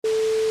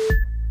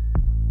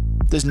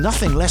There's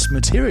nothing less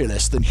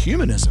materialist than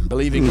humanism,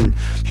 believing in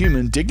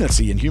human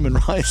dignity and human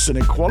rights and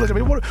equality. I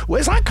mean,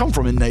 where's that come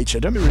from in nature?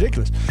 Don't be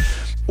ridiculous.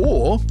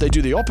 Or they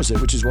do the opposite,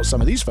 which is what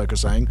some of these folk are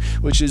saying,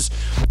 which is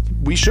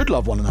we should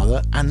love one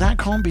another, and that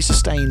can't be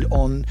sustained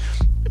on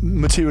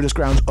materialist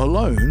grounds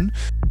alone.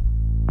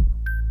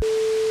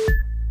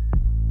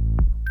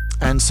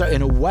 And so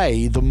in a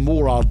way, the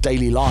more our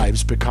daily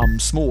lives become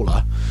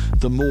smaller,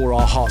 the more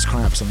our hearts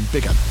cry out for something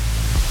bigger.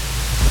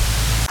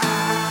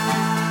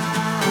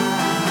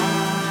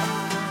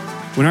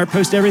 When our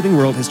post-everything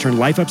world has turned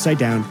life upside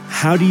down,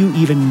 how do you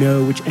even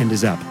know which end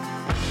is up?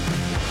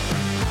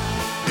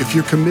 If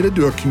you're committed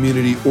to a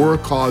community or a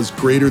cause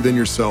greater than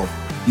yourself,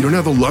 you don't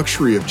have the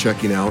luxury of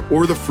checking out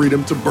or the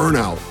freedom to burn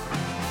out.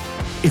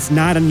 It's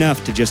not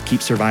enough to just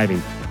keep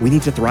surviving. We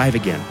need to thrive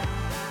again.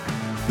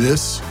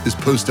 This is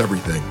Post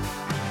Everything,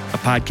 a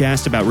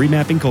podcast about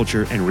remapping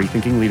culture and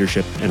rethinking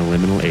leadership in a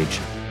liminal age.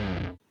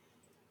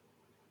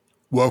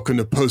 Welcome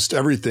to Post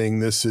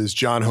Everything. This is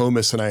John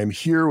Homus, and I am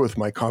here with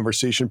my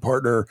conversation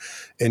partner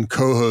and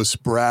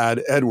co-host,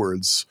 Brad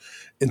Edwards.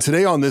 And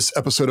today on this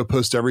episode of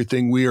Post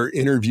Everything, we are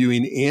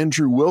interviewing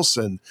Andrew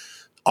Wilson,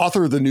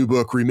 author of the new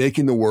book,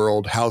 Remaking the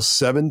World: How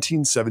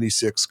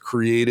 1776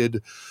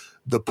 Created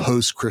the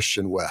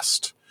Post-Christian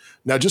West.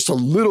 Now, just a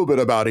little bit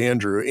about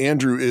Andrew.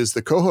 Andrew is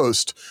the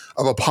co-host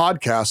of a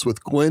podcast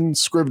with Glenn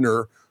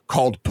Scrivener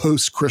called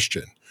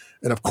Post-Christian.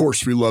 And of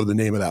course, we love the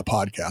name of that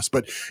podcast.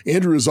 But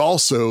Andrew is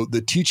also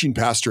the teaching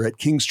pastor at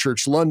King's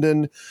Church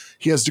London.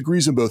 He has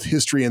degrees in both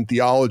history and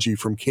theology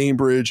from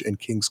Cambridge and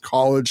King's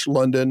College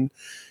London.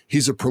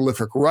 He's a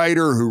prolific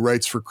writer who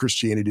writes for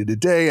Christianity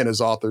Today and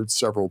has authored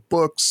several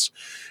books.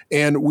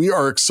 And we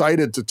are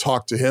excited to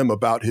talk to him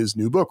about his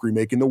new book,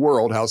 Remaking the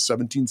World: How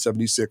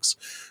 1776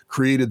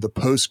 Created the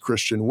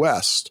Post-Christian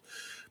West.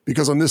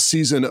 Because on this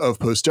season of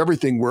Post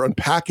Everything, we're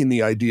unpacking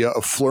the idea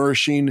of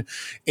flourishing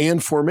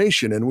and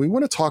formation. And we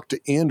want to talk to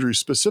Andrew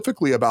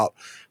specifically about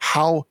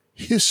how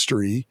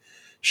history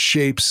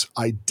shapes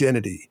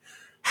identity.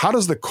 How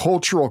does the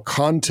cultural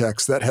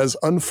context that has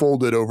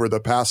unfolded over the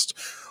past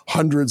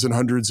hundreds and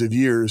hundreds of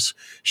years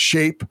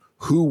shape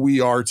who we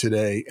are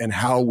today and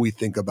how we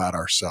think about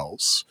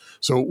ourselves?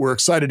 So we're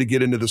excited to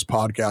get into this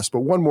podcast.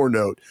 But one more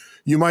note,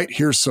 you might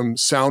hear some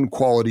sound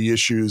quality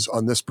issues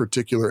on this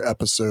particular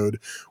episode.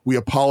 We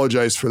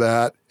apologize for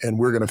that, and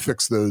we're going to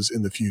fix those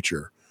in the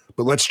future.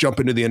 But let's jump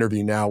into the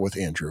interview now with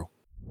Andrew.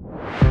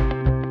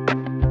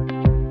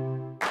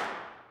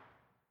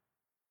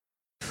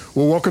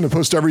 Well, welcome to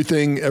Post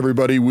Everything,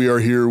 everybody. We are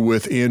here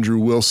with Andrew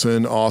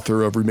Wilson,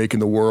 author of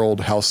Remaking the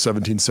World: How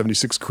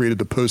 1776 Created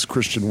the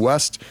Post-Christian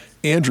West.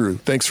 Andrew,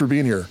 thanks for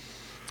being here.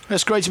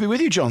 It's great to be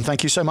with you, John.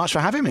 Thank you so much for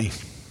having me.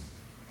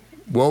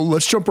 Well,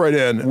 let's jump right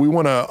in. We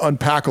want to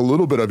unpack a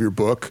little bit of your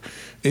book.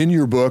 In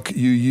your book,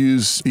 you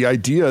use the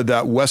idea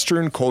that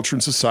Western culture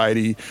and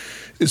society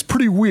is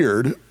pretty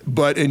weird,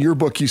 but in your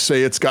book, you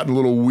say it's gotten a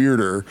little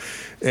weirder,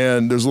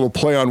 and there's a little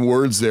play on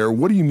words there.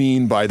 What do you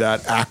mean by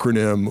that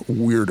acronym,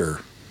 weirder?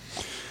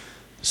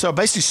 So I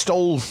basically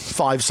stole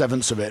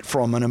 5/7 of it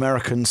from an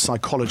American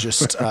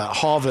psychologist at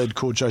Harvard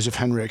called Joseph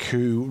Henrich,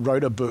 who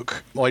wrote a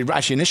book, or he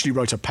actually initially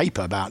wrote a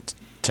paper about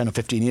 10 or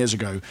 15 years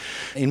ago,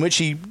 in which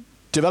he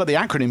developed the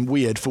acronym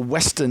WEIRD for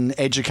Western,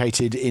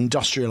 Educated,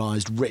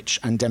 Industrialized, Rich,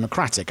 and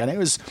Democratic. And it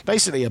was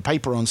basically a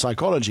paper on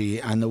psychology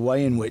and the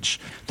way in which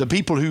the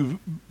people who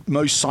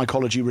most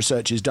psychology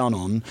research is done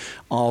on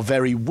are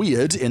very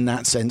weird in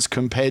that sense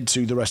compared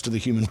to the rest of the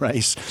human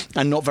race,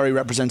 and not very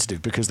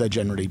representative because they're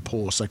generally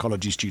poor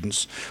psychology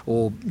students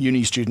or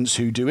uni students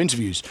who do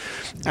interviews.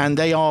 And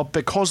they are,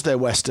 because they're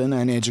Western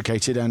and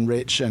educated and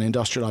rich and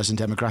industrialized and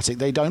democratic,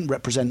 they don't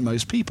represent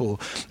most people.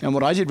 And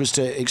what I did was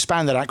to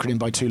expand that acronym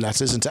by 2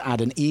 letters and to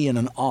add an E and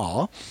an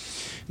R,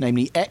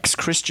 namely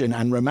ex-Christian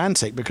and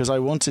romantic, because I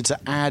wanted to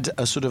add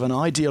a sort of an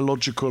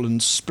ideological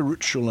and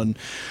spiritual and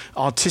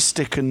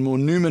artistic and more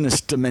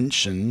numinous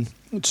dimension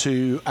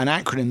to an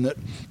acronym that,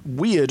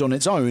 weird on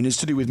its own, is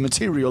to do with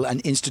material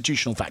and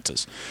institutional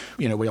factors.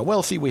 You know, we are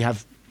wealthy, we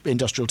have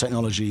industrial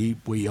technology,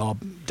 we are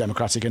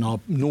democratic in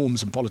our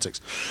norms and politics.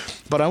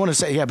 But I want to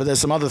say, but there's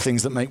some other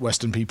things that make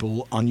Western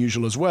people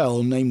unusual as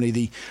well, namely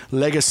the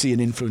legacy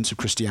and influence of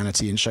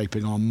Christianity in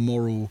shaping our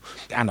moral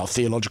and our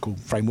theological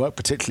framework,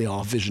 particularly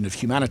our vision of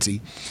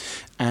humanity,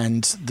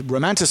 and the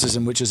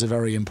Romanticism, which is a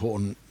very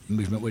important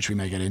movement, which we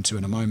may get into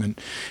in a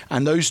moment.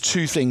 And those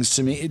two things,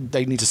 to me,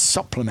 they need to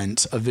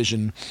supplement a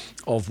vision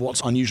of what's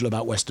unusual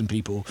about Western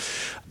people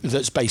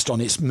that's based on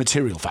its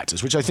material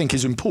factors, which I think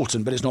is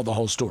important, but it's not the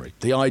whole story.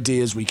 The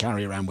ideas we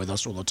carry around with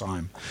us all the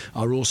time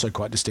are also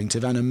quite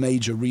distinctive and a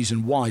major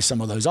reason why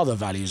some of those other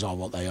values are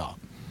what they are.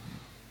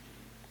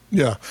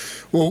 Yeah.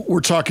 Well,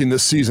 we're talking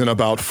this season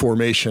about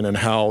formation and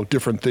how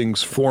different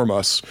things form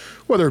us,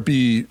 whether it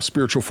be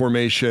spiritual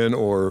formation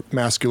or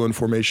masculine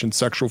formation,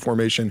 sexual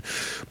formation.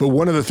 But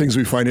one of the things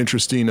we find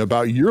interesting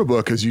about your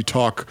book is you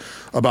talk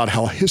about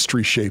how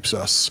history shapes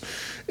us.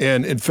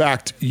 And in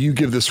fact, you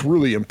give this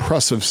really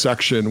impressive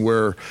section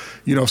where,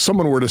 you know, if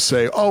someone were to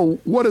say, oh,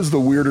 what does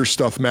the weirder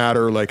stuff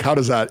matter? Like, how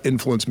does that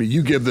influence me?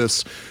 You give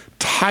this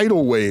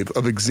tidal wave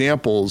of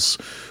examples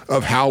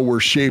of how we're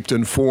shaped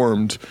and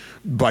formed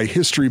by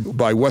history,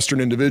 by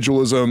Western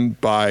individualism,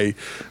 by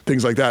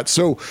things like that.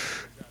 So,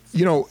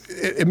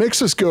 it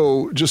makes us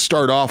just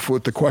start off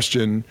with the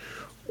question,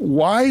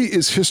 why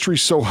is history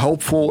so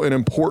helpful and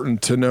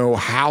important to know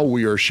how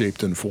we are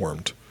shaped and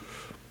formed?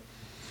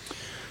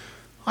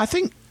 I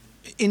think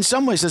in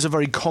some ways there's a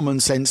very common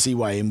sensey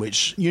way in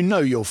which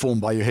you're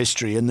formed by your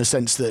history, in the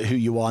sense that who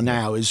you are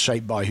now is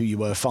shaped by who you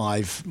were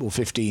 5 or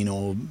 15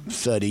 or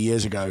 30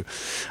 years ago.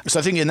 So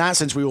I think in that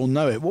sense we all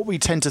know it. What we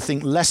tend to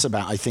think less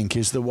about, I think,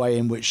 is the way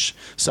in which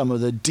some of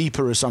the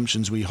deeper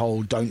assumptions we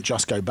hold don't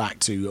just go back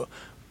to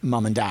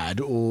mum and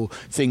dad or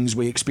things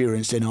we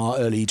experienced in our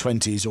early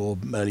 20s or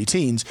early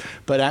teens,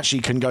 but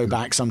actually can go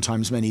back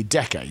sometimes many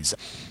decades.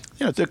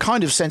 The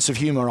kind of sense of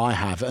humor I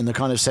have and the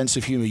kind of sense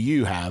of humor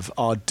you have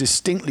are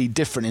distinctly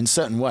different in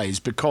certain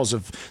ways because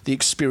of the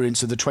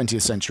experience of the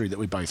 20th century that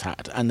we both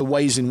had, and the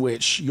ways in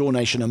which your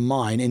nation and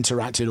mine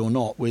interacted or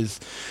not with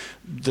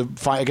the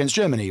fight against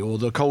Germany or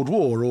the Cold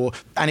War,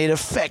 and it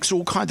affects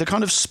the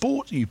kind of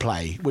sport you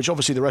play, which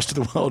obviously the rest of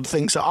the world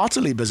thinks are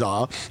utterly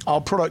bizarre, are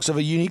products of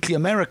a uniquely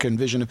American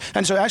vision.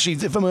 And so actually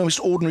the most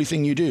ordinary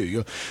thing you do,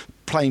 you're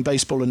playing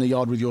baseball in the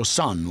yard with your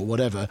son or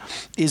whatever,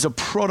 is a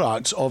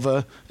product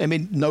of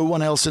no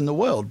one else in the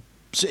world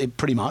it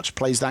pretty much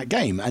plays that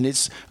game, and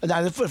it's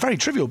very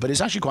trivial, but it's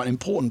actually quite an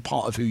important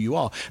part of who you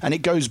are, and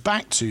it goes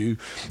back to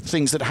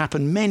things that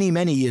happened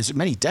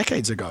many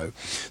decades ago.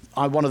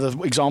 One of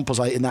the examples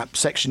in that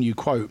section you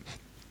quote,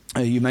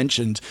 you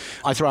mentioned,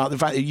 I throw out the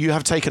fact that you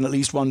have taken at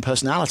least one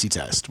personality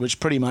test, which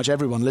pretty much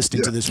everyone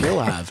listening to this will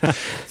have.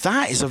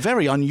 That is a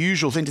very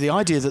unusual thing, to the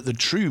idea that the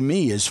true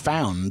me is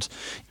found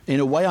in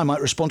a way I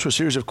might respond to a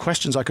series of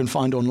questions I can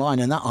find online,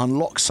 and that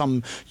unlocks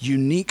some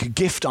unique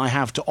gift I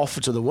have to offer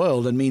to the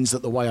world, and means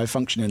that the way I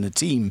function in a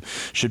team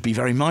should be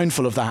very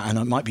mindful of that, and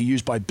it might be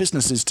used by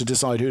businesses to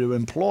decide who to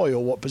employ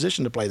or what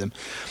position to play them.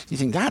 You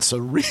think that's a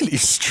really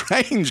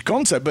strange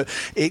concept, but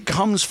it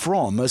comes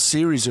from a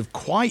series of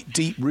quite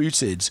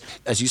deep-rooted,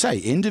 as you say,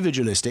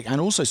 individualistic,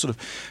 and also sort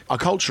of a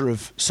culture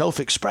of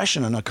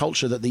self-expression, and a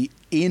culture that the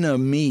inner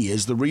me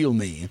is the real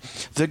me,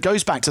 that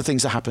goes back to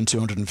things that happened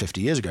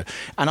 250 years ago.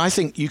 And I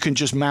think you can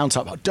just mount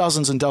up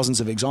dozens and dozens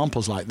of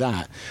examples like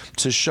that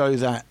to show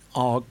that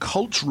our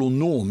cultural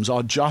norms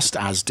are just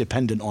as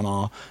dependent on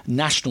our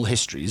national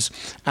histories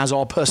as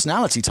our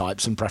personality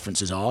types and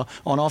preferences are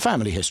on our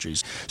family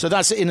histories. So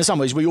that's, in some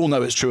ways, we all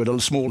know it's true at a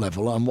small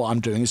level, and what I'm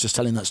doing is just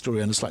telling that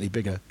story on a slightly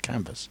bigger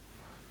canvas.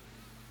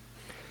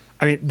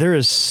 I mean, there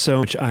is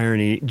so much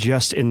irony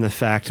just in the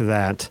fact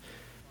that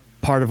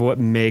part of what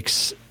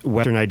makes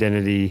Western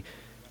identity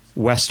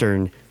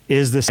Western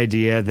is this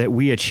idea that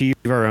we achieve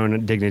our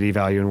own dignity,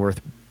 value, and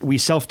worth. We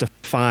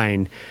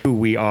self-define who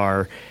we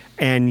are,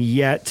 and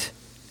yet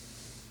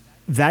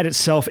that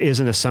itself is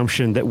an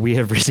assumption that we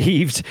have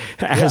received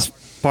as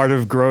part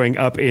of growing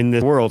up in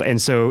this world.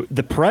 And so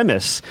the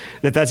premise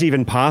that that's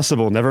even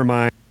possible, never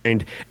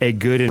mind a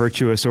good and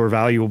virtuous or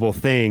valuable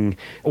thing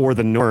or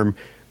the norm,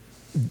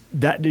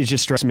 that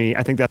just strikes me.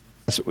 I think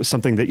that's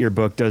something that your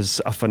book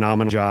does a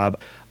phenomenal job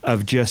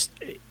of, just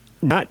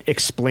not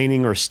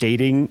explaining or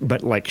stating,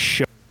 but like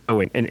showing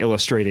and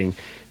illustrating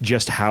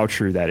just how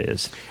true that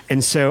is.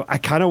 And so I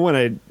kind of want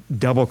to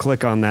double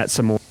click on that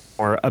some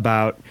more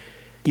about,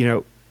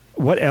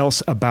 what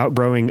else about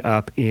growing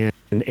up in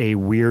a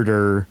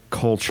weirder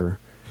culture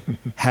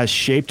has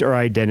shaped our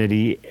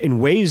identity in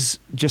ways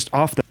just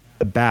off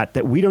the bat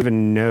that we don't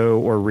even know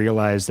or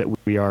realize that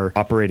we are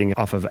operating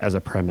off of as a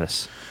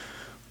premise.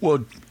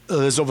 Well,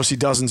 there's obviously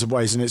dozens of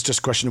ways, and it's just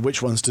a question of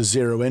which ones to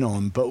zero in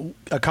on. But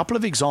a couple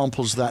of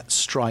examples that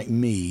strike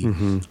me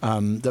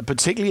that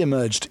particularly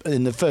emerged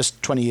in the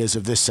first 20 years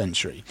of this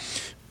century,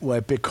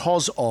 where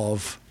because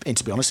of, and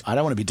to be honest, I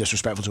don't want to be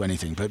disrespectful to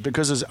anything, but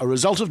because as a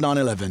result of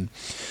 9/11,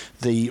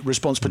 the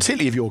response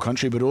particularly of your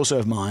country, but also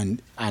of mine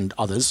and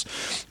others,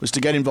 was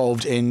to get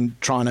involved in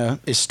trying to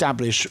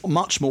establish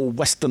much more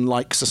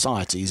Western-like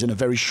societies in a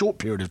very short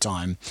period of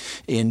time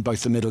in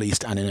both the Middle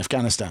East and in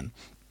Afghanistan.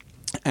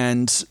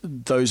 And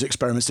those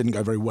experiments didn't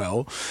go very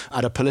well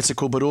at a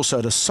political, but also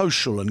at a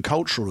social and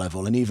cultural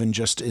level. And even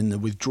just in the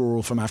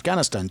withdrawal from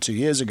Afghanistan 2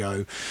 years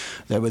ago,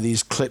 there were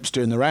these clips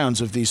doing the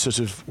rounds of these sort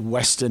of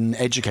Western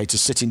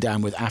educators sitting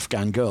down with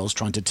Afghan girls,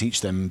 trying to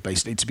teach them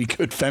basically to be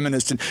good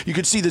feminists. And you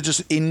could see the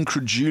just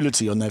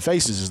incredulity on their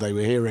faces as they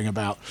were hearing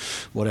about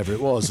whatever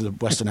it was, the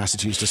Western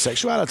attitudes to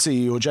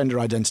sexuality or gender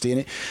identity.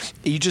 And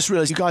you just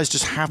realize you guys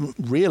just haven't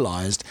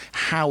realized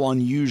how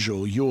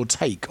unusual your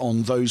take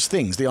on those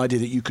things, the idea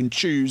that you can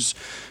choose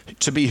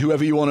to be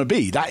whoever you want to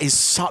be. That is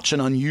such an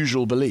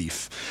unusual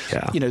belief.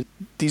 Yeah.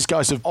 These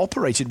guys have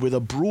operated with a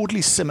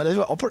broadly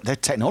similar, their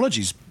technology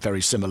is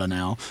very similar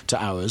now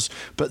to ours,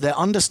 but their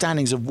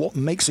understandings of what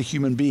makes a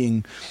human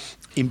being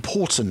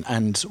important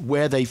and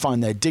where they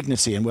find their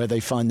dignity and where they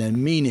find their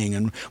meaning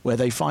and where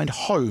they find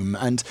home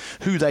and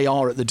who they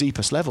are at the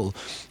deepest level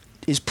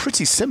is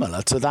pretty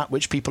similar to that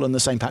which people in the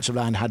same patch of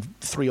land had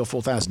 3,000 or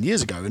 4,000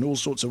 years ago in all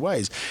sorts of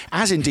ways,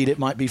 as indeed it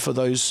might be for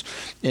those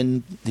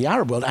in the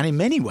Arab world, and in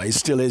many ways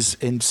still is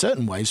in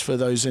certain ways for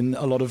those in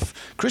a lot of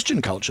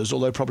Christian cultures,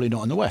 although probably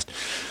not in the West.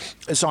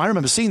 So I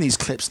remember seeing these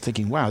clips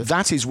thinking, wow,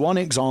 that is one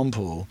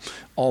example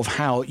of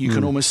how you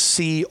can almost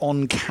see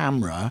on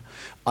camera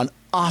an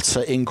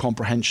utter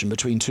incomprehension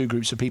between two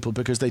groups of people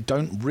because they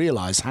don't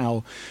realize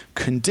how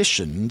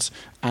conditioned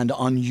and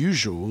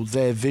unusual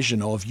their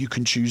vision of you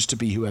can choose to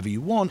be whoever you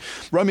want.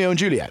 Romeo and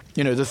Juliet,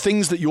 the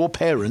things that your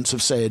parents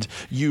have said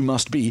you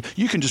must be,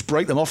 you can just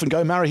break them off and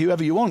go marry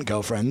whoever you want,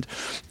 girlfriend.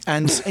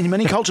 And in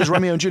many cultures,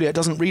 Romeo and Juliet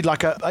doesn't read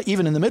like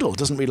even in the middle,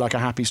 doesn't read like a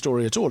happy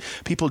story at all.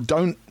 People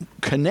don't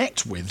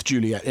connect with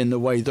Juliet in the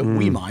way that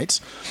we might.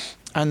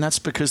 And that's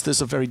because there's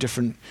a very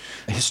different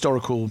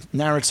historical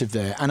narrative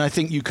there. And I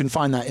think you can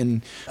find that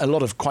in a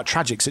lot of quite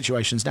tragic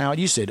situations now.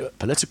 You see it at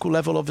political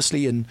level,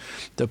 obviously, in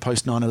the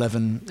post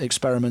 9/11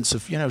 experiments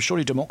of,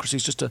 surely democracy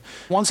is just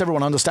once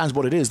everyone understands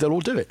what it is, they'll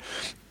all do it.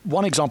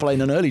 One example in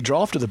an early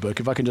draft of the book,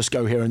 if I can just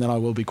go here and then I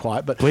will be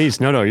quiet. But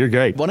please, no, you're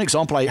great. One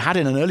example I had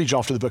in an early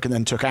draft of the book and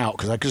then took out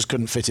because I just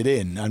couldn't fit it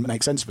in and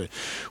make sense of it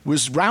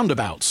was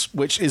roundabouts,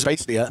 which is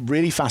basically a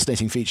really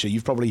fascinating feature.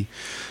 You've probably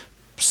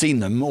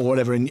seen them or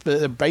whatever in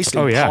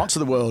basically parts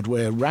of the world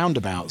where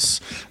roundabouts,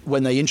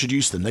 when they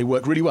introduce them, they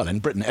work really well. In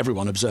Britain,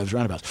 everyone observes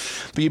roundabouts.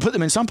 But you put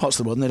them in some parts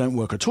of the world and they don't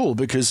work at all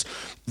because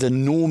the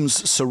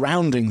norms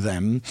surrounding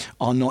them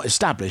are not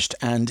established.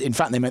 And in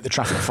fact, they make the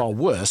traffic far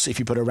worse if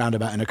you put a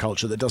roundabout in a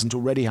culture that doesn't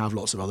already have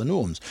lots of other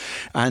norms.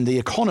 And The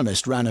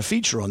Economist ran a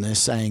feature on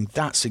this saying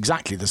that's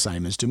exactly the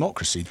same as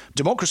democracy.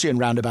 Democracy and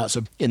roundabouts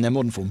are, in their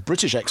modern form,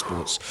 British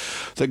exports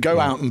that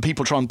go out and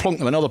people try and plonk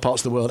them in other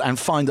parts of the world and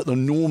find that the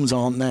norms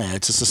aren't there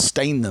to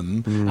sustain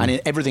them, and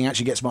everything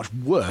actually gets much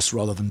worse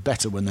rather than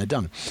better when they're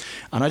done.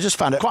 And I just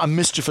found it quite a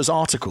mischievous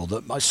article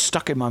that I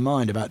stuck in my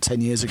mind about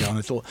 10 years ago, and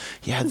I thought,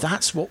 yeah,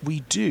 that's what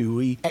we do.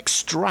 We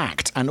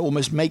extract and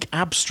almost make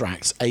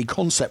abstract a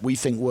concept we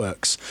think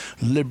works.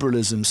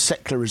 Liberalism,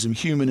 secularism,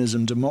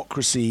 humanism,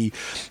 democracy,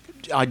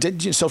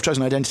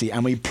 self-chosen identity,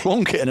 and we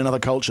plonk it in another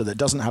culture that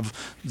doesn't have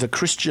the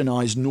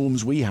Christianized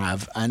norms we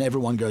have, and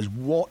everyone goes,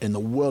 what in the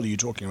world are you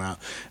talking about?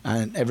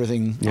 And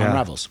everything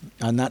unravels.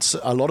 And that's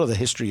a lot of the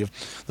history of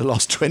the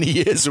last 20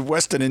 years of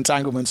Western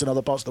entanglements in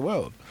other parts of the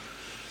world.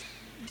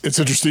 It's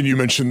interesting you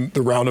mentioned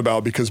the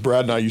roundabout because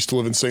Brad and I used to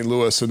live in St.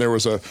 Louis, and there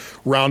was a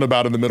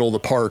roundabout in the middle of the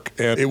park,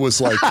 and it was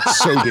like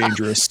so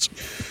dangerous.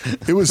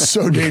 It was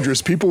so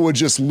dangerous. People would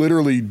just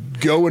literally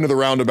go into the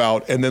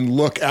roundabout and then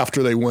look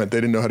after they went. They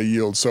didn't know how to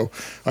yield. So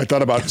I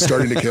thought about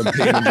starting a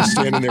campaign and just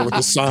standing there with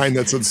a sign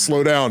that said,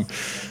 slow down.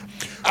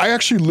 I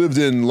actually lived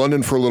in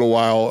London for a little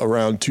while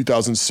around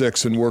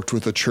 2006 and worked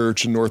with a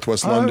church in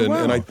Northwest London.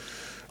 Wow. And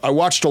I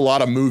watched a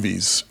lot of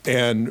movies,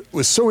 and it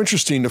was so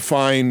interesting to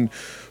find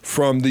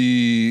from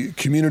the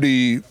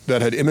community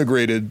that had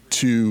immigrated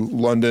to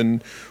London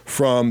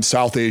from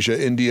South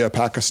Asia, India,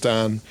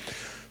 Pakistan.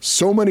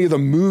 So many of the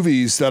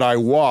movies that I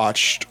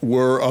watched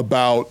were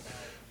about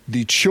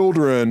the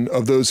children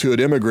of those who had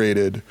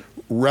immigrated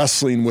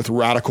wrestling with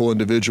radical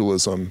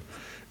individualism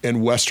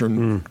and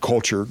Western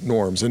culture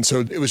norms. And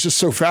so it was just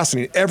so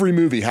fascinating. Every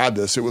movie had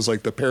this. It was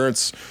like the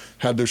parents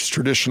had this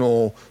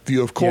traditional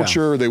view of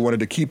culture. Yeah. They wanted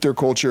to keep their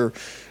culture.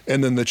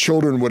 And then the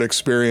children would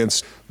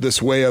experience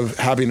this way of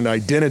having an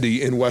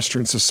identity in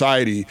Western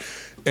society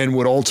and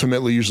would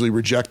ultimately usually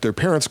reject their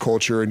parents'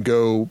 culture and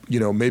go,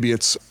 maybe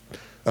it's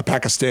a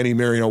Pakistani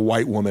marrying a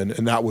white woman.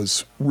 And that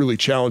was really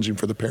challenging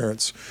for the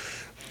parents.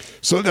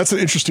 So that's an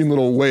interesting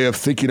little way of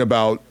thinking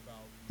about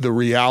the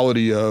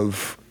reality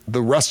of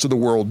the rest of the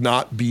world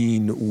not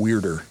being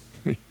weirder.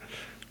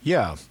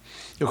 Yeah.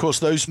 Of course,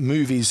 those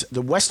movies,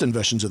 the Western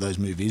versions of those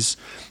movies,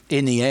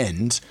 in the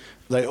end,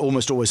 they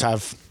almost always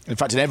have, in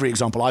fact, in every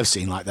example I've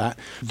seen like that,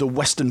 the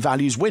Western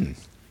values win.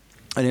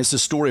 And it's a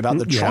story about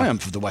the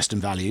triumph of the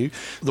Western value.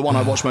 The one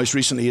I watched most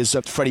recently is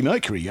Freddie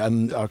Mercury. I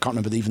can't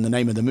remember even the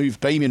name of the movie.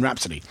 Bohemian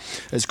Rhapsody,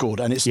 it's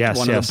called. And it's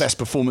one of the best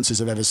performances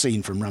I've ever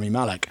seen from Rami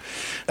Malek.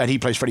 And he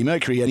plays Freddie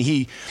Mercury. And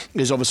he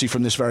is obviously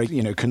from this very,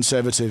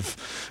 conservative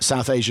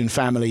South Asian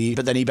family.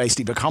 But then he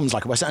basically becomes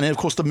like a Western. And then, of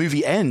course, the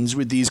movie ends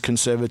with these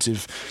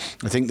conservative,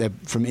 I think they're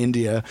from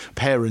India,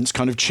 parents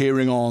kind of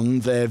cheering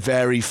on their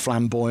very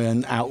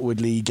flamboyant,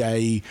 outwardly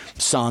gay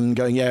son,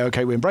 going, yeah,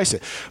 okay, we embrace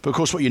it. But, of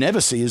course, what you never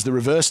see is the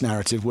reverse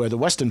narrative, where the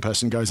Western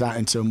person goes out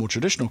into a more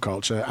traditional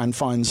culture and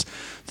finds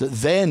that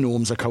their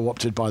norms are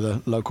co-opted by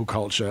the local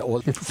culture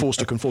or forced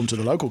to conform to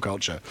the local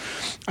culture.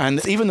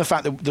 And even the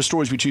fact that the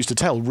stories we choose to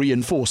tell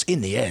reinforce,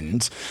 in the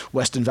end,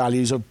 Western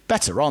values are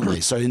better, aren't they?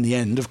 So in the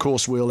end, of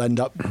course, we'll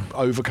end up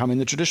overcoming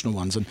the traditional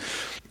ones. And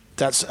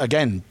that's,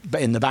 again,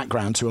 in the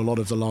background to a lot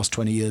of the last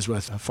 20 years'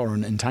 worth of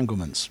foreign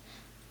entanglements.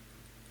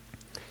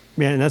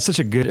 Man, that's such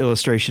a good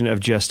illustration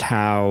of just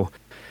how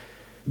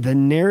the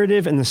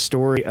narrative and the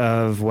story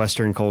of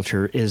Western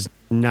culture is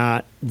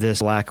not this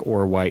black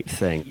or white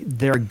thing.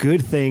 There are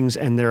good things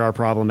and there are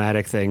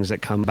problematic things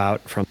that come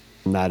about from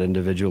that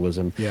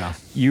individualism. Yeah.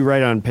 You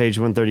write on page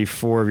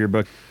 134 of your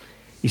book,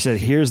 You said,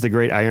 here's the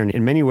great irony.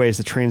 In many ways,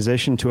 the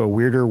transition to a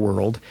weirder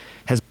world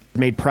has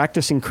made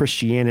practicing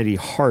Christianity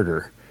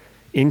harder.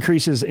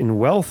 Increases in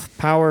wealth,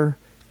 power,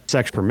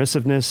 sexual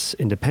permissiveness,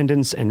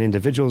 independence, and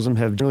individualism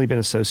have generally been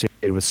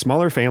associated with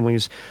smaller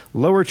families,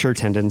 lower church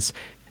attendance,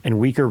 and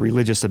weaker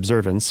religious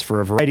observance for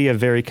a variety of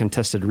very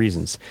contested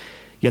reasons.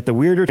 Yet the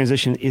weirder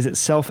transition is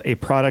itself a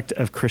product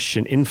of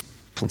Christian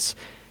influence.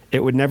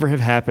 It would never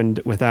have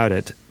happened without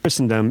it.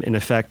 Christendom, in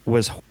effect,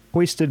 was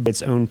hoisted by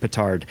its own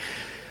petard.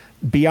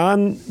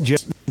 Beyond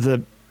just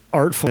the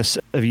artfulness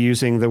of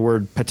using the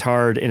word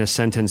petard in a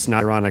sentence,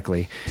 not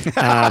ironically,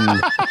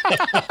 I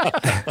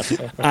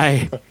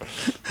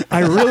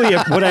really,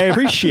 what I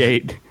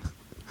appreciate,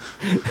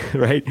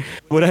 right?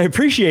 What I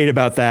appreciate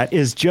about that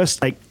is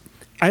just like,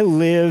 I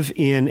live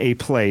in a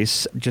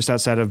place just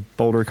outside of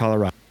Boulder,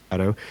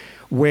 Colorado,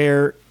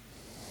 where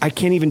I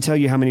can't even tell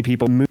you how many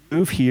people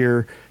move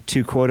here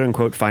to quote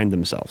unquote find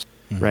themselves,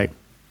 right?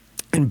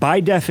 And by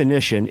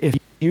definition, if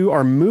you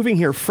are moving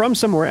here from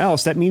somewhere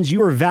else, that means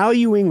you are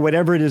valuing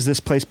whatever it is this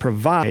place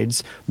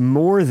provides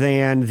more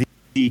than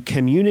the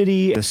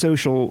community, the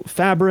social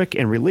fabric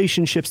and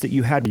relationships that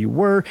you had where you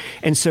were.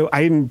 And so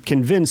I'm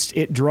convinced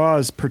it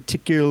draws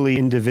particularly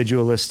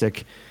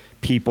individualistic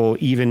people,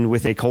 even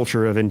with a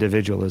culture of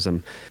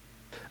individualism.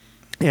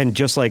 And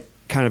just like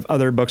kind of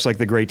other books like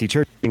The Great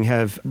Dechurching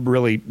have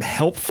really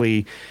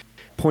helpfully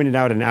pointed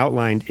out and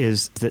outlined,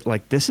 is that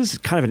like this is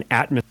kind of an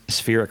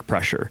atmospheric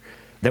pressure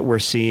that we're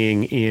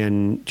seeing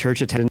in church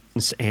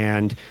attendance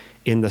and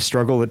in the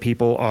struggle that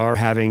people are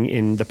having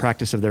in the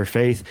practice of their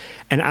faith.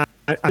 And I'm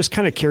just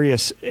kind of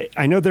curious,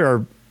 I know there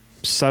are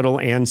subtle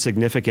and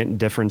significant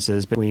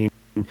differences between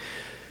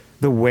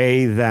the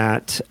way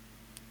that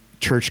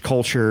church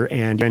culture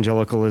and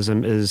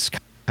evangelicalism is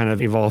kind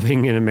of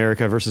evolving in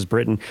America versus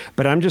Britain.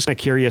 But I'm just kind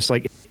of curious,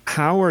 like,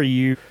 how are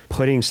you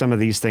putting some of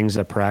these things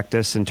into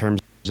practice in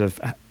terms of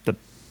the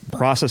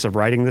process of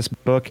writing this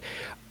book?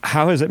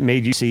 How has it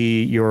made you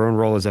see your own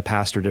role as a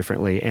pastor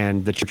differently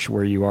and the church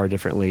where you are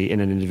differently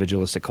in an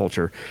individualistic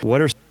culture?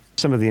 What are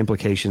some of the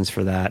implications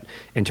for that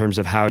in terms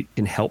of how you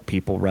can help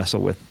people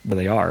wrestle with where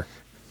they are?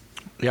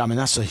 Yeah, I mean,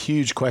 that's a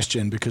huge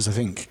question, because I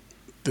think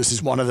this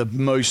is one of the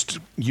most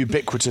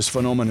ubiquitous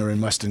phenomena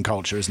in Western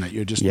culture, isn't it?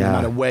 You're just, no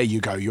matter where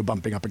you go, you're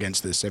bumping up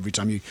against this every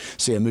time you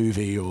see a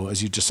movie, or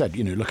as you just said,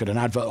 look at an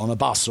advert on a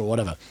bus or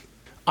whatever.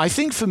 I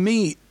think for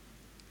me,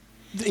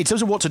 in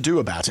terms of what to do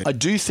about it, I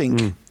do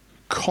think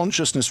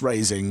consciousness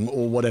raising,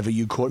 or whatever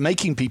you call it,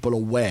 making people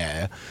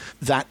aware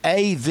that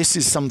A, this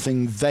is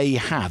something they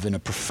have in a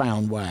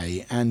profound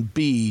way, and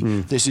B,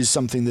 this is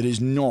something that is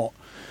not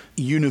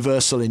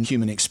universal in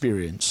human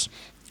experience,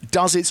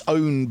 does its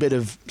own bit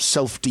of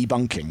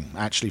self-debunking,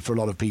 actually, for a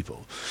lot of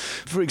people.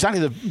 For exactly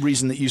the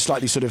reason that you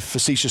slightly sort of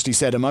facetiously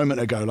said a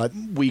moment ago, like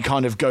we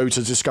kind of go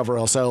to discover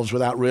ourselves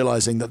without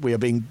realizing that we are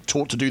being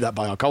taught to do that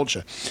by our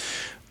culture.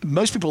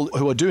 Most people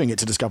who are doing it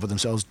to discover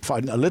themselves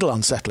find it a little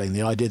unsettling,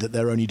 the idea that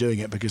they're only doing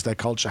it because their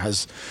culture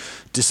has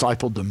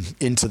discipled them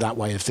into that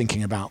way of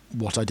thinking about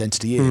what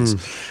identity is.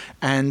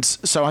 And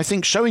so I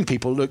think showing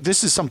people, look,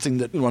 this is something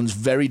that runs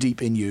very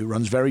deep in you,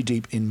 runs very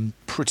deep in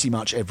pretty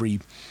much every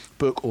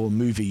book or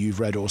movie you've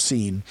read or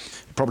seen.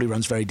 It probably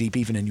runs very deep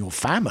even in your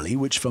family,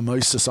 which for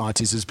most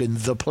societies has been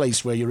the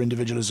place where your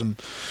individualism,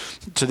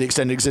 to the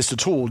extent it exists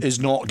at all, is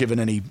not given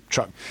any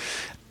truck.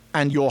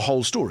 And your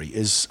whole story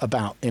is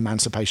about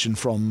emancipation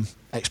from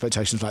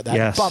expectations like that.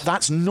 Yes. But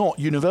that's not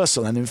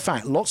universal. And in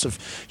fact, lots of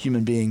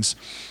human beings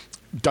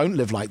don't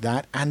live like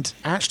that and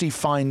actually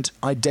find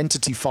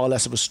identity far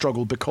less of a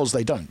struggle because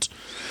they don't.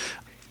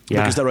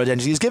 Yeah. Because their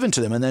identity is given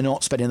to them, and they're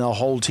not spending their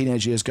whole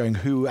teenage years going,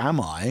 who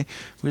am I?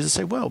 Because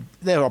they say, well,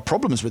 there are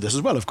problems with this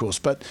as well, of course,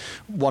 but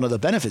one of the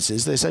benefits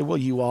is they say, well,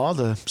 you are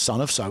the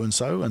son of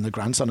so-and-so and the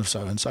grandson of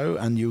so-and-so,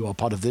 and you are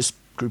part of this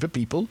group of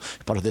people,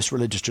 part of this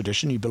religious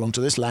tradition, you belong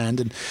to this land,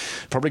 and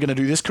probably going to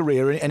do this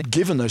career, and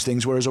given those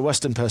things, whereas a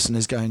Western person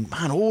is going,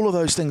 man, all of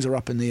those things are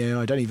up in the air,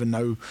 I don't even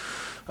know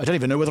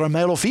whether I'm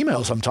male or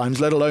female sometimes,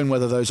 let alone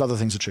whether those other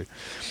things are true.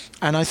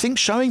 And I think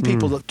showing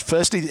people that,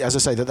 firstly, as I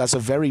say, that that's a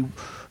very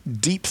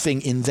deep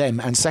thing in them,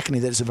 and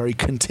secondly, that it's a very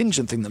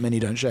contingent thing that many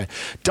don't share,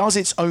 does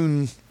its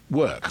own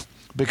work.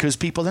 Because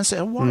people then say,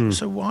 oh, why?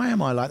 So why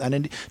am I like that?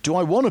 And do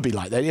I want to be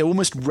like that? It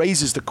almost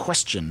raises the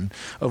question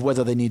of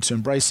whether they need to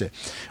embrace it.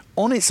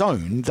 On its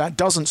own, that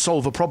doesn't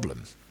solve a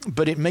problem,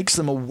 but it makes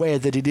them aware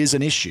that it is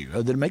an issue,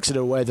 or that it makes it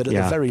aware that at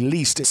the very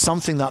least it's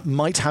something that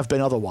might have been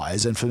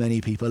otherwise, and for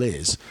many people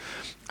is.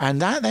 And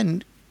that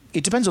then,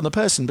 it depends on the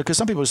person, because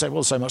some people say,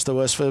 well, so much the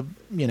worse for,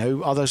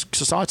 other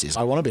societies.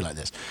 I want to be like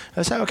this.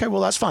 I say, okay,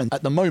 well, that's fine.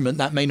 At the moment,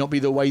 that may not be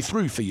the way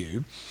through for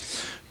you.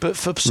 But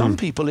for some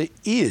people, it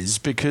is,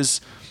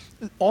 because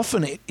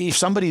often if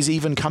somebody's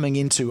even coming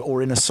into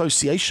or in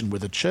association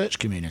with a church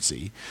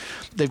community,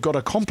 they've got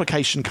a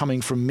complication coming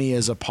from me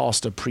as a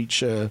pastor,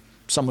 preacher,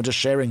 someone just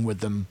sharing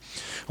with them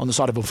on the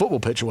side of a football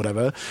pitch or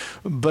whatever.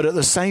 But at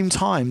the same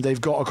time,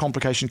 they've got a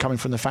complication coming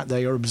from the fact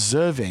they are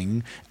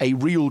observing a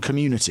real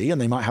community,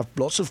 and they might have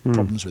lots of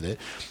problems with it.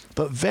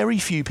 But very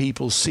few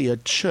people see a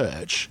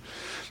church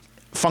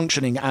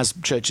functioning as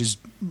churches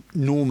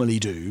normally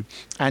do,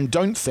 and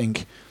don't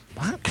think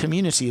that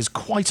community is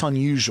quite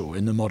unusual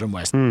in the modern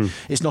West.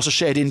 It's not a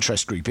shared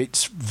interest group.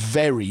 It's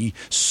very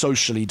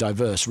socially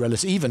diverse,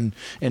 even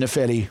in a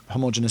fairly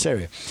homogenous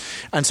area.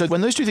 And so when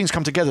those two things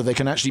come together, they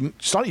can actually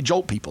slightly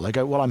jolt people. They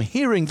go, well, I'm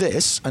hearing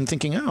this and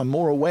thinking, I'm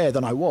more aware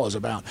than I was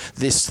about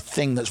this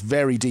thing that's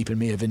very deep in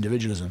me of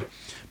individualism.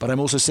 But I'm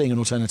also seeing an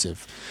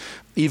alternative,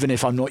 even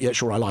if I'm not yet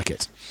sure I like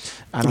it.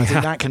 And I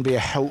think that can be a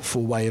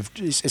helpful way of,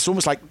 it's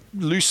almost like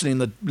loosening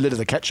the lid of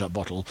the ketchup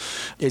bottle.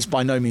 It's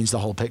by no means the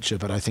whole picture,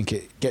 but I think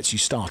it gets you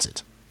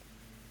started.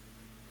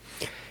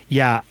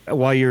 Yeah,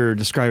 while you're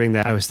describing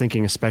that, I was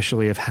thinking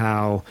especially of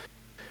how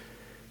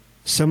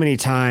so many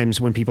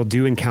times when people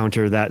do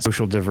encounter that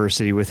social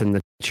diversity within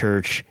the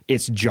church,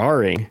 it's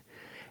jarring.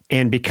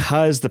 And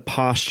because the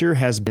posture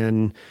has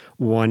been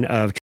one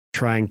of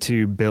trying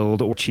to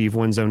build or achieve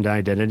one's own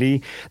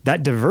identity,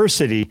 that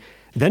diversity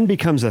then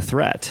becomes a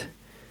threat,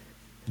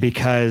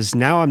 because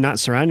now I'm not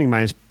surrounding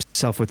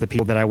myself with the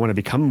people that I want to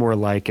become more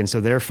like. And so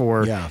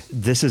therefore,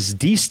 this is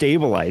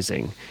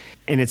destabilizing.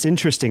 And it's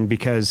interesting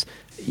because,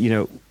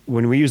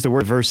 when we use the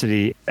word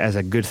diversity as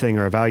a good thing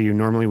or a value,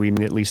 normally we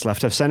mean at least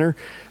left of center,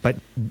 but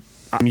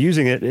I'm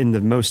using it in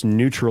the most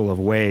neutral of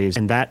ways.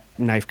 And that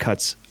knife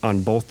cuts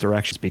on both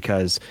directions,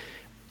 because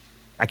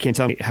I can't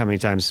tell you how many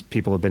times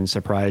people have been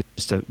surprised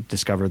to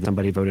discover that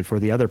somebody voted for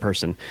the other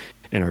person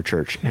in our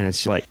church. And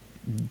it's like,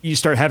 you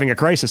start having a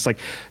crisis. Like,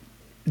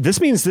 this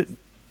means that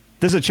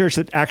this is a church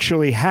that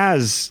actually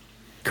has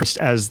Christ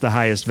as the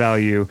highest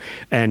value,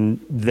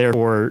 and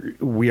therefore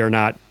we are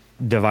not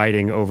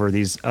dividing over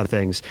these other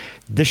things.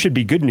 This should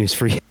be good news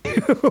for you.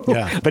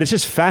 But it's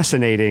just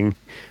fascinating,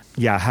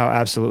 how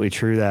absolutely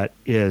true that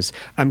is.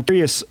 I'm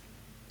curious,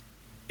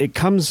 it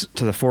comes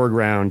to the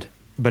foreground,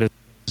 but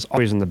it's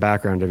always in the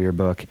background of your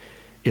book,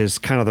 is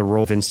kind of the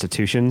role of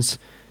institutions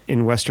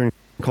in Western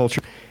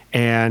culture.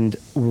 And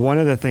one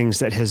of the things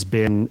that has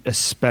been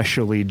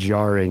especially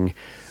jarring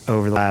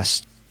over the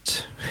last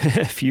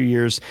few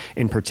years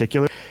in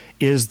particular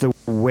is the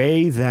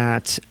way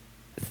that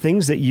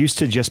things that used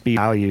to just be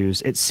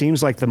values, it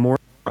seems like the more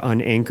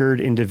unanchored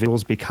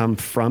individuals become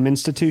from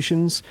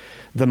institutions,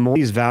 the more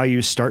these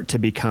values start to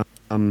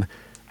become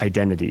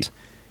identities.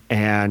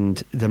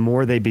 And the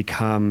more they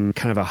become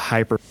kind of a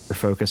hyper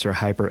focus or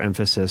hyper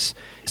emphasis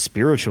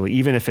spiritually,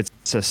 even if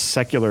it's a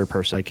secular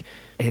person, like,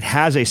 it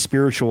has a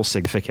spiritual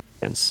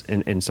significance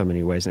in so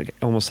many ways. And it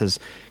almost has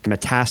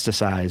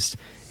metastasized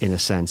in a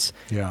sense.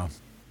 Yeah.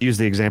 Use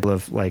the example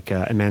of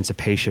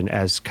emancipation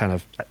as kind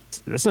of,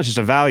 that's not just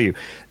a value,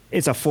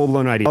 it's a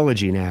full-blown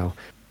ideology now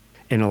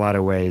in a lot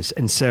of ways.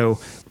 And so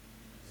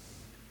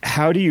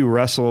how do you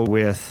wrestle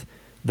with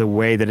the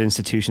way that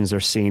institutions are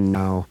seen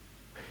now,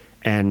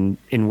 and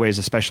in ways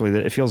especially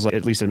that it feels like,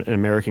 at least in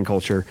American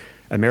culture,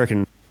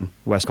 American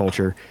West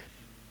culture,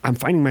 I'm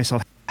finding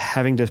myself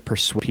having to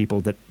persuade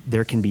people that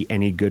there can be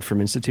any good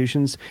from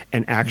institutions,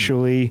 and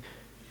actually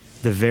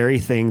the very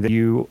thing that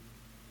you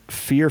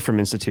fear from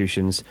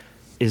institutions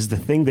is the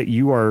thing that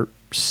you are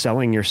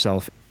selling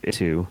yourself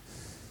into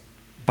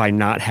by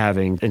not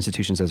having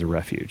institutions as a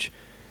refuge.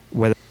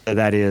 Whether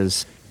that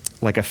is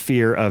like a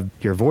fear of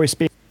your voice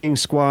being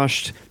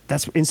squashed,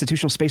 that's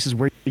institutional spaces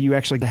where you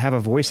actually have a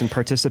voice and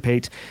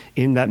participate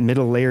in that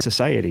middle layer of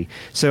society.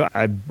 So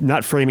I'm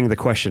not framing the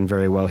question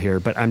very well here,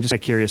 but I'm just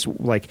curious,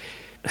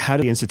 how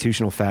do the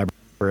institutional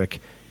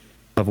fabric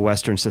of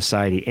Western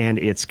society and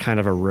its kind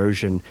of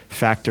erosion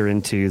factor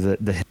into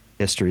the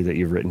history that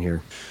you've written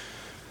here?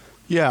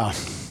 Yeah,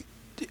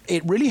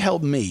 it really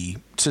helped me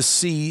to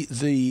see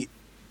the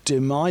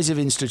demise of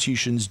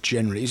institutions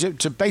generally,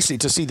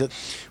 to see that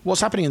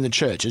what's happening in the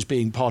church is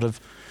being part of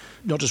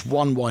not just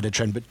one wider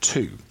trend, but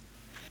two.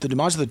 The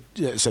demise of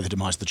the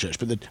demise of the church,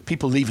 but the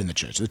people leaving the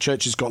church. The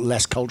church has got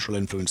less cultural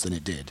influence than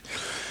it did.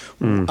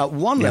 At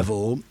one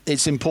level,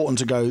 it's important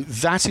to go,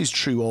 that is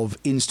true of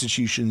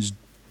institutions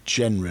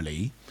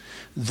generally,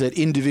 that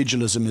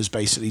individualism has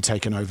basically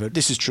taken over.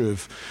 This is true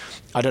of,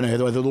 I don't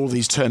know whether all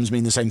these terms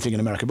mean the same thing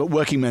in America, but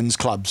working men's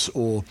clubs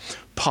or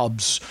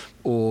pubs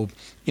or,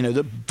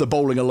 the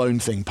bowling alone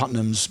thing,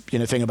 Putnam's,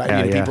 thing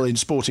about people in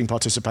sporting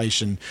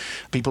participation,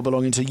 people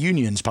belonging to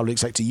unions, public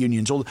sector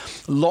unions,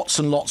 lots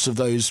and lots of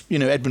those,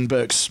 Edmund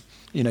Burke's,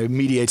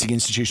 mediating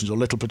institutions or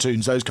little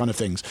platoons, those kind of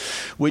things,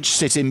 which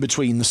sit in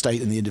between the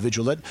state and the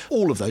individual, that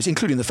all of those,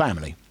 including the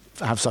family,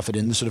 have suffered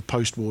in the sort of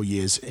post-war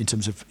years in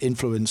terms of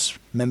influence,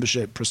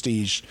 membership,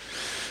 prestige,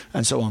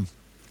 and so on.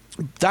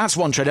 That's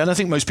one trend, and I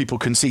think most people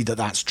concede that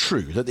that's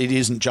true, that it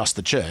isn't just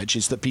the church,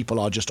 it's that people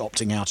are just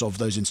opting out of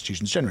those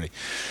institutions generally.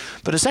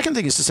 But a second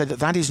thing is to say that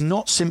that is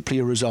not simply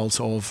a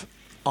result of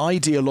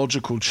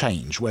ideological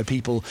change, where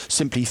people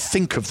simply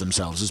think of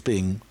themselves as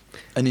being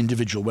an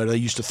individual, where they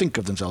used to think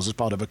of themselves as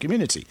part of a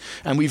community.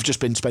 And we've just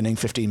been spending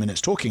 15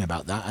 minutes talking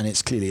about that, and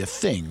it's clearly a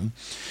thing.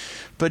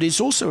 But it's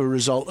also a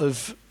result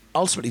of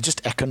ultimately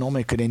just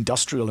economic and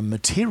industrial and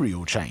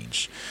material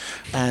change.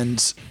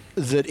 And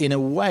that in a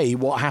way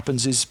what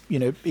happens is,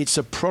 it's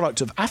a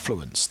product of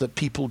affluence, that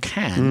people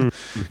can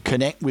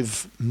connect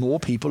with more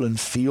people and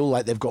feel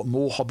like they've got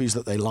more hobbies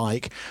that they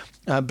like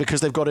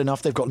because they've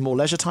got more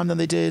leisure time than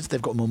they did,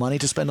 they've got more money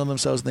to spend on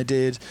themselves than they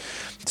did.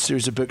 A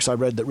series of books I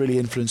read that really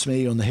influenced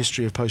me on the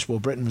history of post-war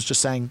Britain was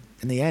just saying,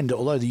 in the end,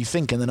 although you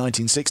think in the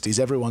 1960s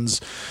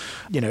everyone's,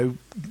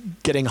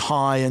 getting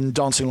high and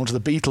dancing along to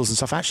the Beatles and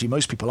stuff, actually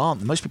most people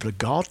aren't. Most people are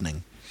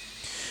gardening.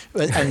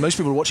 And most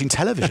people are watching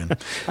television,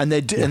 and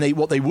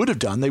what they would have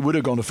done, they would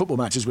have gone to football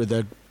matches with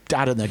their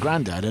dad and their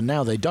granddad, and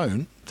now they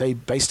don't. They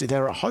basically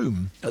they're at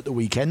home at the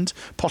weekend,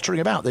 pottering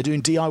about. They're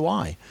doing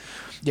DIY.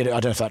 I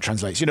don't know if that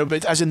translates,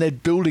 but as in they're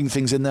building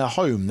things in their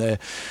home. They're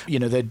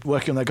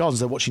working on their gardens.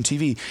 They're watching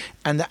TV,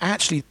 and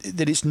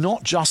that it's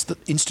not just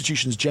that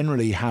institutions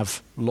generally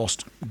have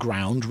lost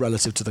ground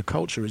relative to the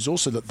culture. It's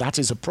also that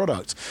is a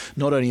product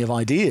not only of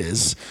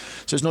ideas.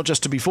 So it's not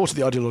just to be fought at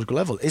the ideological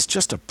level. It's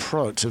just a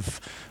product of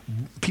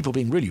people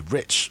being really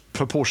rich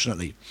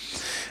proportionately,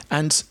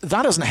 and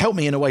that doesn't help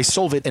me in a way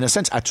solve it in a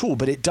sense at all.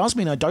 But it does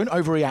mean I don't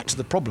overreact to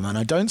the problem, and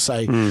I don't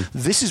say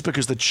this is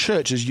because the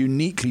church has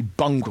uniquely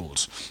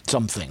bungled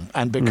something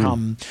and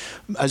become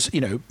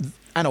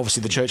and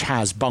obviously the church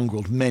has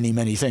bungled many,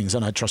 many things,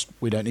 and I trust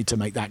we don't need to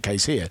make that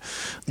case here,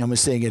 and we're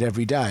seeing it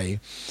every day.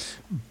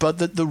 But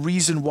that the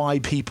reason why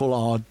people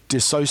are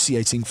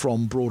dissociating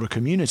from broader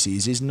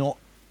communities is not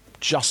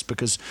just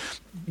because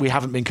we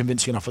haven't been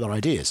convincing enough with our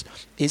ideas.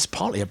 It's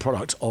partly a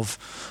product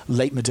of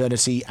late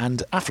modernity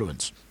and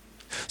affluence.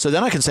 So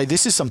then I can say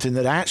this is something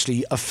that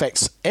actually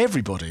affects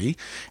everybody,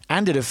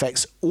 and it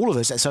affects all of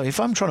us. So if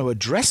I'm trying to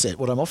address it,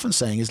 what I'm often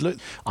saying is, look,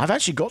 I've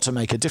actually got to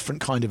make a different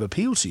kind of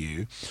appeal to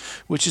you,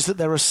 which is that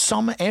there are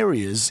some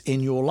areas in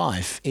your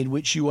life in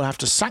which you will have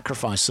to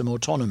sacrifice some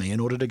autonomy in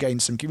order to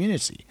gain some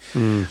community.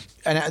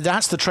 And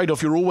that's the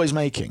trade-off you're always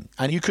making.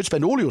 And you could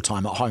spend all your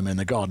time at home in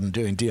the garden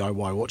doing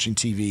DIY, watching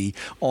TV,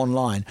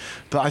 online.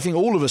 But I think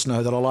all of us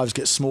know that our lives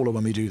get smaller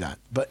when we do that.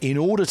 But in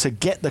order to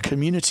get the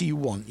community you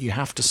want, you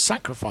have to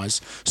sacrifice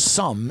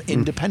some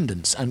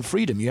independence and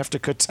freedom. You have to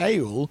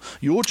curtail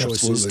your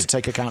choices to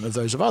take account of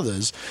those of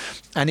others.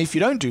 And if you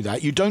don't do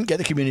that, you don't get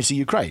the community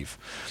you crave.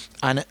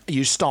 And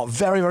you start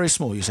very, very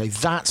small. You say,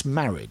 that's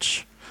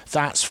marriage.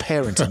 That's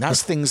parenting.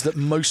 That's things that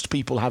most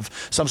people have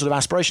some sort of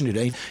aspiration to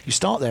do. You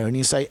start there and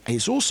you say,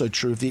 it's also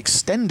true of the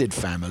extended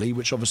family,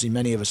 which obviously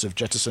many of us have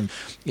jettisoned.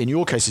 In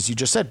your case, as you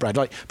just said, Brad,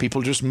 like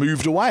people just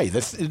moved away.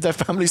 Their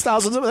family's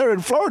thousands of them. They're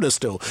in Florida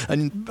still.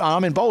 And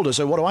I'm in Boulder,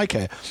 so what do I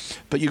care?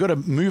 But you've got to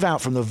move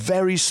out from the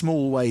very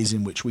small ways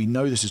in which we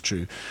know this is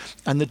true.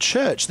 And the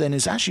church then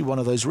is actually one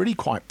of those really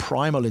quite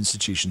primal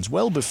institutions,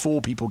 well before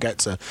people get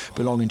to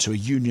belong into a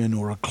union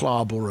or a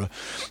club or a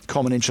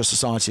common interest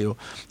society.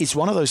 It's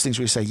one of those things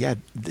where you say, yeah,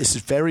 this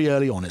is very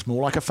early on. It's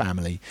more like a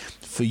family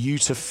for you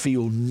to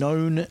feel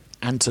known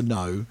and to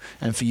know,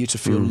 and for you to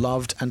feel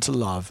loved and to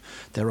love.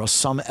 There are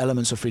some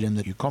elements of freedom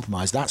that you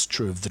compromise. That's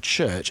true of the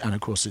church, and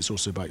of course, it's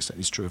also by extent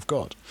it's true of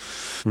God.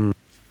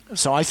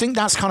 So I think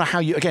that's kind of how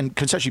you, again,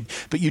 conceptually,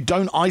 but you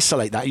don't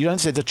isolate that. You don't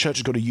say the church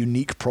has got a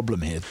unique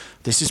problem here.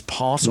 This is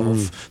part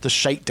of the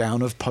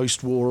shakedown of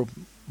post-war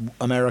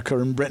America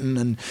and Britain,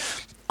 and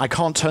I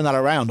can't turn that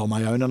around on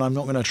my own, and I'm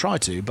not going to try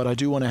to, but I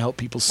do want to help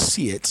people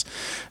see it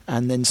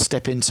and then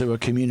step into a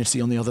community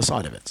on the other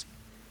side of it.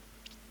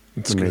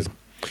 That's good.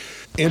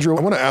 Andrew, I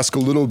want to ask a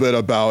little bit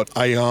about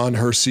Ayaan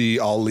Hirsi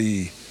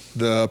Ali,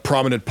 the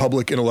prominent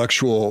public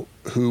intellectual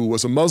who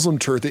was a Muslim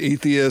to the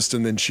atheist,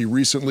 and then she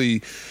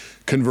recently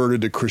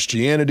converted to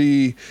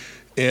Christianity.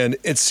 And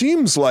it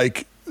seems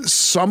like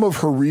some of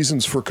her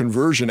reasons for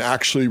conversion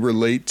actually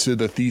relate to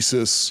the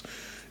thesis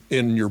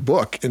in your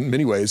book in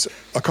many ways.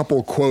 A couple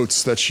of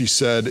quotes that she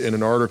said in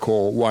an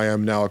article, Why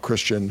I'm Now a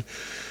Christian.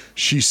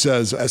 She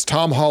says, as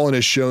Tom Holland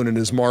has shown in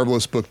his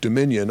marvelous book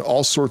Dominion,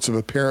 all sorts of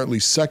apparently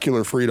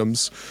secular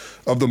freedoms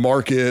of the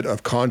market,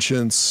 of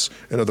conscience,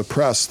 and of the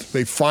press,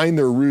 they find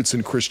their roots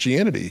in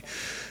Christianity.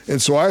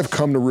 And so I've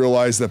come to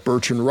realize that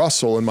Bertrand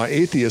Russell and my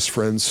atheist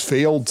friends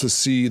failed to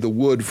see the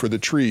wood for the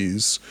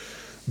trees.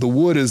 The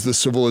wood is the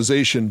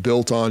civilization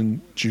built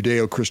on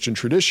Judeo-Christian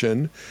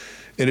tradition,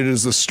 and it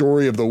is the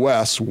story of the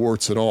West,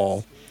 warts and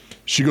all.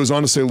 She goes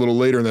on to say a little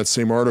later in that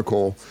same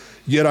article,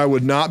 yet I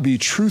would not be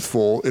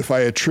truthful if I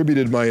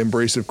attributed my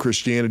embrace of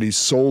Christianity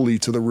solely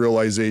to the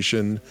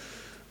realization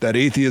that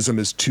atheism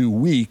is too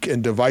weak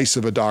and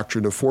divisive a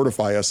doctrine to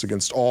fortify us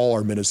against all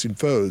our menacing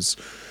foes.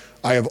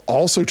 I have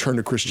also turned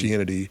to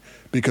Christianity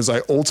because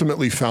I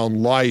ultimately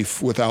found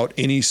life without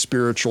any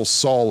spiritual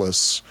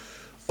solace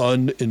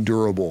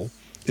unendurable,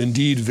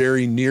 indeed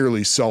very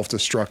nearly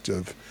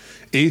self-destructive.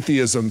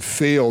 Atheism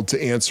failed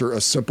to answer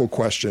a simple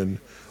question,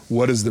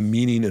 what is the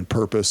meaning and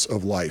purpose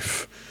of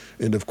life?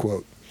 End of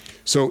quote.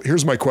 So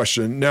here's my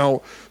question.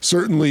 Now,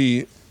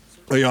 certainly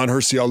Ayaan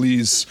Hirsi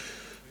Ali's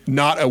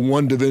not a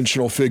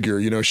one-dimensional figure.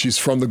 You know, she's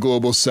from the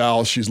global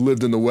south, she's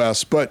lived in the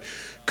West, but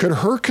could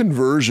her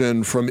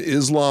conversion from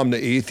Islam to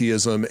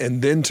atheism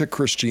and then to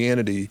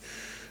Christianity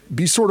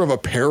be sort of a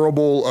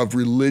parable of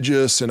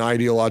religious and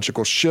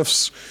ideological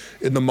shifts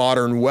in the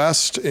modern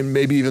West, and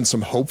maybe even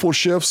some hopeful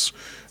shifts?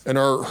 And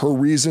are her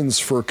reasons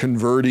for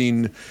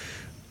converting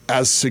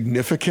as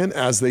significant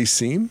as they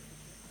seem?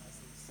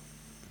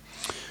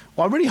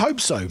 Well, I really hope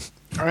so.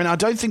 I mean, I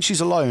don't think she's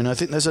alone. I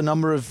think there's a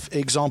number of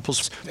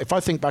examples. If I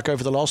think back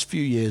over the last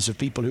few years of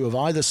people who have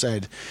either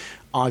said,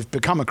 I've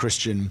become a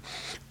Christian,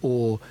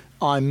 or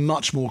I'm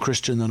much more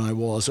Christian than I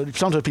was.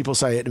 Sometimes people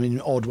say it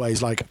in odd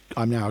ways, like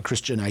I'm now a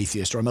Christian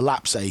atheist, or I'm a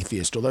lapsed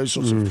atheist, or those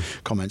sorts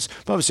of comments.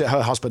 But obviously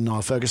her husband,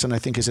 Niall Ferguson, I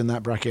think is in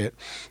that bracket.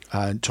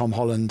 Tom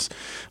Holland,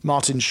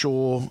 Martin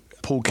Shaw,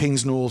 Paul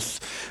Kingsnorth,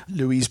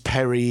 Louise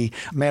Perry,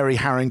 Mary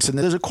Harrington.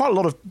 There's quite a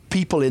lot of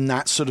people in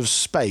that sort of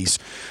space.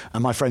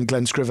 And my friend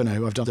Glenn Scrivener,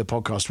 who I've done the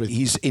podcast with,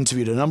 he's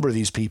interviewed a number of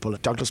these people,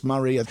 Douglas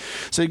Murray.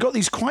 So you've got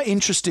these quite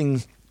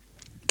interesting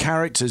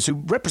characters who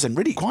represent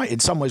really quite, in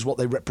some ways, what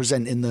they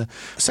represent in the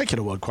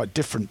secular world, quite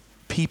different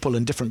people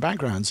and different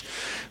backgrounds.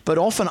 But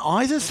often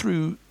either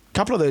through, a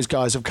couple of those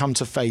guys have come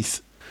to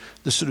faith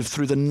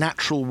through the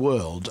natural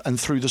world and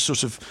through the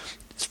sort of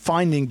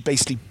finding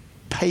basically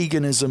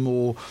paganism,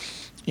 or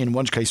in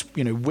one case,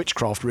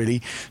 witchcraft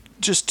really,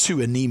 just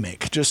too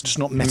anemic, just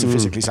not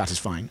metaphysically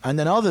satisfying. And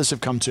then others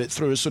have come to it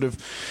through a sort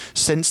of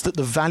sense that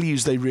the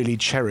values they really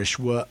cherish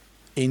were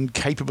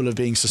incapable of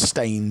being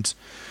sustained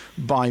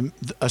by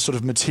a sort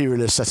of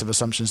materialist set of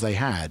assumptions they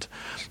had.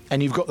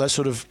 And you've got that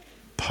sort of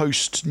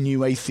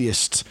post-new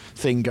atheist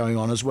thing going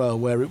on as well,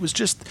 where it was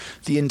just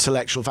the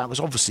intellectual fact was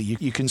obviously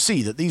you can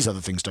see that these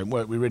other things don't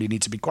work. We really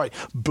need to be quite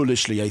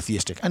bullishly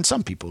atheistic. And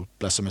some people,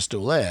 bless them, are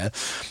still there.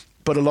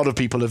 But a lot of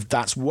people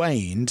that's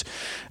waned,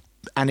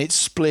 and it's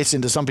split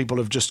into some people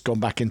have just gone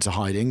back into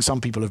hiding.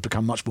 Some people have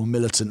become much more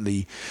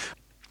militantly,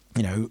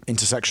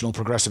 intersectional,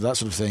 progressive, that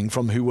sort of thing,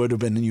 from who would have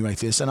been a new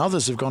atheist. And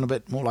others have gone a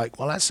bit more like,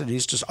 well, let's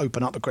just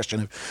open up the question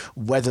of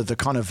whether the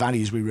kind of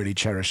values we really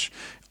cherish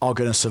are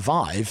going to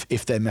survive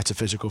if their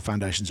metaphysical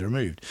foundations are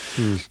removed.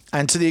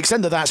 And to the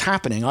extent that that's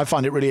happening, I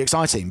find it really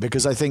exciting,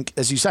 because I think,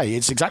 as you say,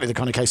 it's exactly the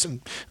kind of case.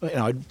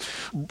 I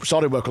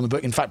started work on the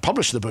book, in fact,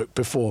 published the book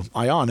before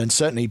Ayaan, and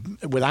certainly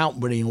without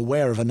being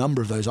aware of a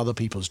number of those other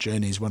people's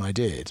journeys when I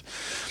did.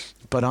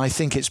 But I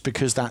think it's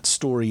because that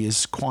story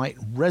is quite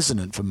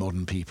resonant for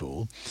modern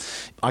people.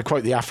 I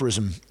quote the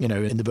aphorism,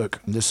 in the book,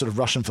 this sort of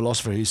Russian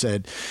philosopher who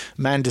said,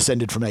 man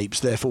descended from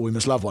apes, therefore we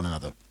must love one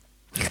another.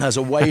 As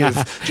a way of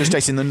just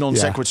stating the non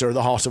sequitur at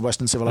the heart of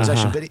Western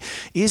civilization. But it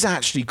is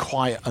actually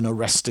quite an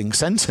arresting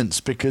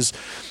sentence, because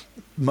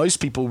most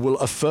people will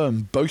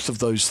affirm both of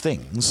those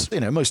things.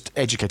 Most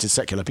educated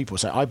secular people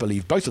say, I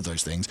believe both of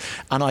those things.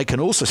 And I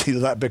can also see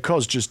that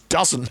because just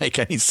doesn't make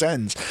any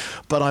sense.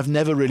 But I've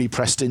never really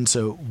pressed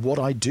into what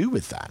I do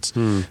with that.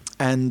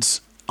 And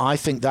I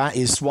think that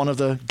is one of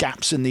the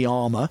gaps in the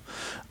armor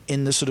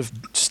in the sort of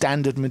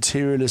standard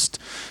materialist,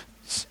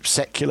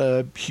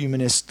 secular,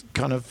 humanist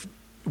kind of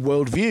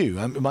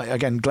worldview.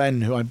 Again,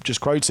 Glenn, who I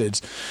just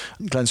quoted,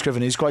 Glenn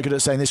Scrivener, he's quite good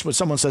at saying this. When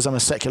someone says I'm a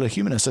secular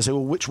humanist, I say,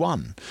 well, which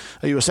one?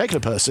 Are you a secular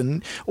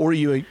person, or are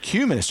you a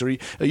humanist? Or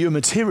are you a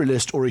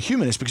materialist or a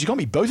humanist? Because you can't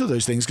be both of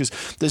those things, because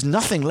there's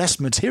nothing less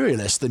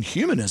materialist than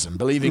humanism,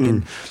 believing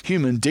in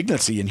human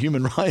dignity and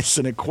human rights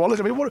and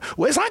equality. I mean,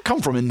 where's that come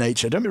from in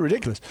nature? Don't be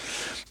ridiculous.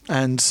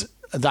 And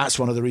that's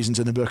one of the reasons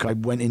in the book I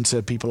went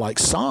into people like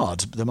Sade,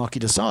 the Marquis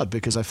de Sade,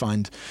 because I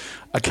find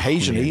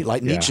occasionally,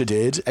 like Nietzsche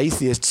did,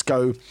 atheists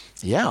go,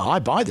 yeah, I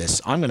buy this.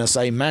 I'm going to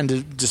say man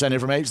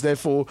descended from apes,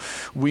 therefore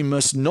we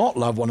must not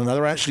love one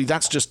another. Actually,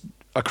 that's just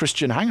a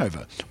Christian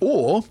hangover.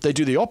 Or they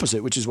do the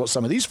opposite, which is what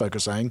some of these folk are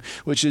saying,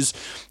 which is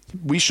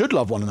we should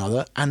love one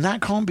another, and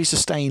that can't be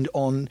sustained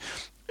on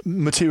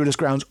materialist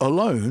grounds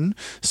alone.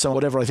 So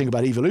whatever I think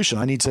about evolution,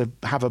 I need to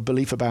have a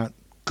belief about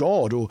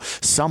God or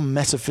some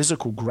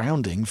metaphysical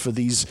grounding for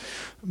these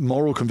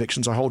moral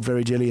convictions I hold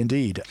very dearly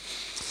indeed.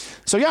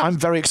 So yeah, I'm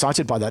very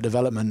excited by that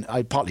development,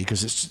 partly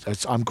because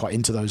I'm quite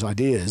into those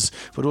ideas,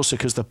 but also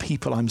because the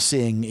people I'm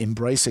seeing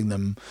embracing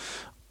them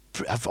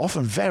are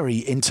often very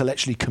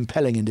intellectually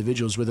compelling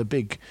individuals with a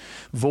big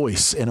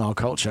voice in our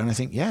culture. And I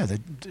think,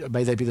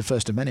 may they be the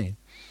first of many.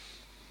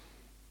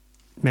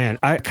 Man,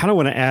 I kind of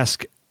want to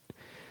ask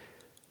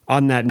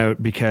on that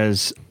note,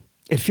 because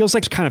it feels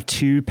like kind of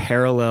two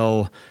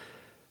parallel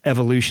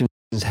evolutions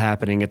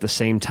happening at the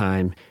same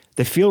time.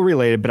 They feel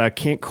related, but I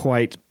can't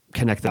quite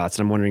connect dots.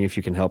 And I'm wondering if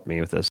you can help me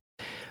with this.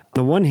 On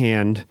the one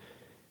hand,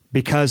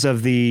 because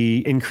of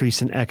the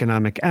increase in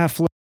economic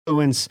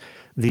affluence,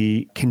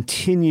 the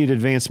continued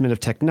advancement of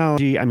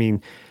technology, I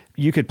mean,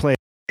 you could play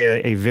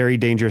a very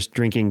dangerous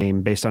drinking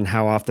game based on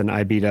how often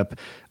I beat up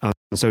on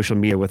social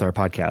media with our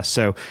podcast.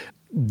 So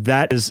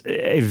that is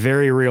a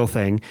very real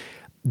thing.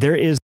 There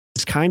is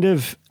this kind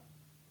of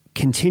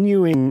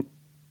continuing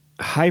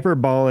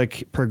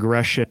hyperbolic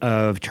progression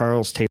of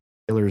Charles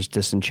Taylor's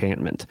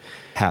disenchantment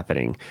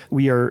happening.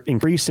 We are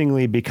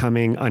increasingly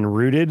becoming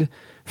unrooted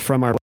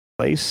from our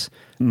place,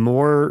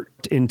 more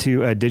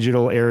into a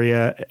digital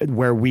area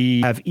where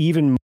we have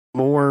even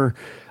more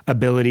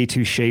ability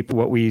to shape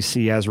what we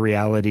see as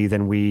reality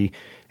than we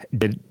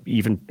did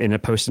even in a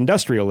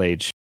post-industrial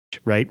age.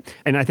 right?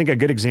 And I think a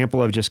good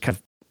example of just kind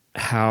of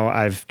how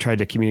I've tried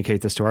to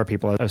communicate this to our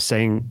people, I was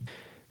saying,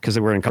 because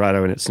we're in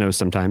Colorado and it snows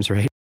sometimes,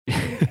 right?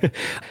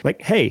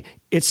 Like, hey,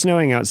 it's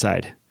snowing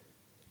outside.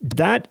 Did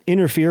that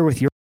interfere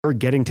with your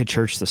getting to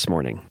church this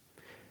morning?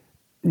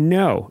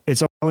 No,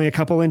 it's only a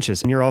couple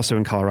inches, and you're also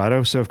in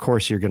Colorado, so of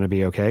course you're going to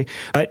be okay.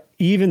 But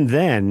even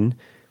then,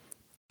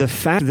 the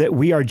fact that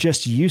we are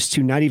just used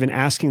to not even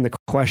asking the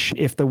question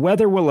if the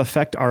weather will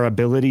affect our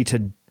ability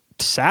to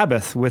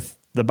Sabbath with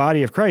the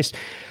body of Christ,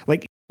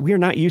 like we are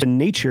not used to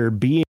nature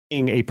being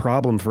a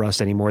problem for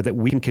us anymore, that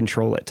we can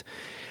control it.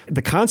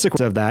 The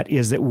consequence of that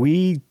is that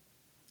we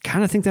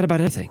kind of think that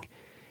about everything.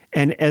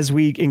 And as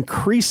we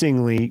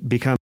increasingly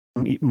become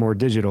more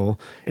digital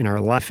in our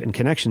life and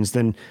connections,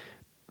 then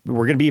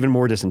we're going to be even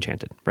more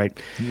disenchanted, right?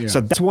 Yeah.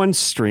 So that's one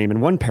stream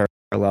and one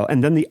parallel.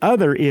 And then the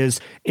other is,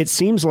 it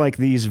seems like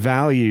these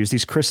values,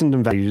 these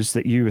Christendom values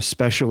that you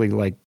especially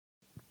like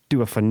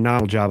do a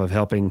phenomenal job of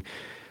helping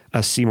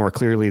us see more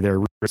clearly their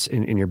roots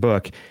in your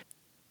book.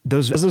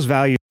 As those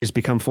values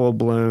become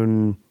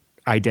full-blown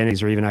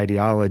identities or even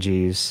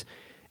ideologies,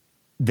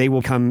 they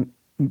will become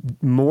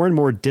more and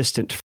more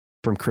distant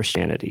from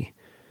Christianity,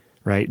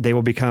 right? They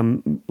will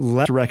become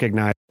less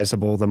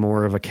recognizable the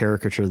more of a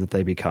caricature that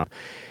they become.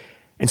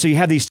 And so you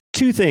have these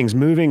two things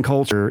moving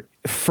culture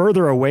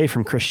further away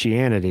from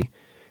Christianity,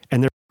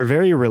 and they're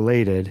very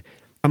related.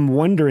 I'm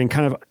wondering,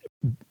 kind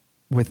of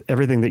with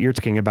everything that you're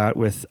talking about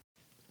with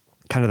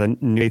kind of the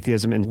new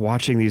atheism and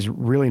watching these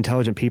really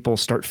intelligent people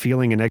start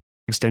feeling an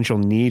existential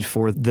need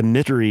for the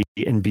mystery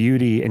and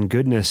beauty and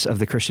goodness of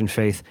the Christian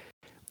faith.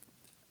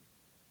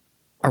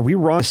 Are we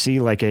wrong to see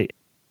like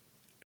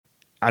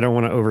I don't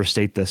want to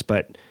overstate this,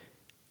 but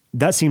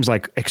that seems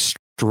like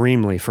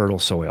extremely fertile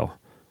soil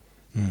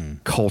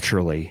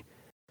culturally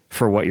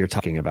for what you're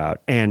talking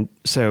about. And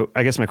so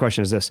I guess my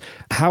question is this: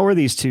 how are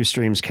these two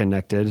streams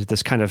connected?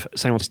 This kind of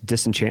simultaneous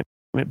disenchantment,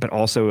 but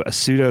also a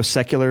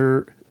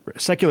secular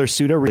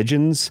pseudo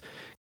religions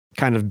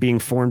kind of being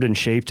formed and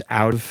shaped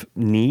out of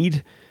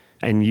need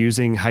and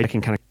using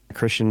hijacking kind of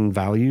Christian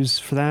values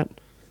for that?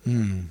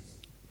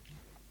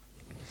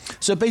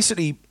 So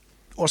basically,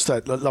 what's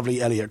that lovely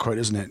Eliot quote,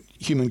 isn't it?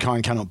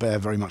 Humankind cannot bear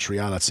very much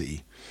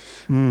reality.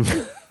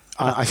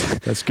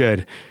 That's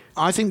good.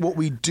 I think what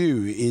we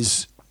do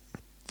is,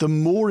 the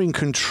more in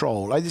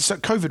control, so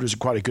COVID was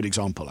quite a good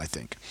example, I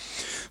think.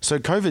 So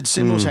COVID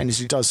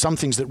simultaneously does some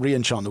things that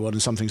re-enchant the world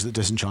and some things that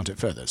disenchant it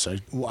further. So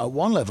at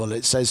one level,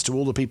 it says to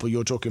all the people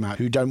you're talking about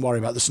who don't worry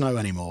about the snow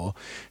anymore,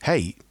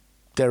 hey,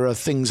 there are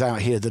things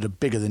out here that are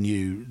bigger than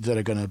you that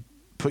are going to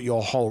put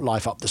your whole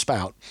life up the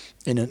spout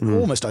in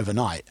almost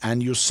overnight,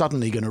 and you're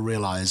suddenly going to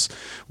realize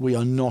we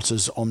are not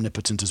as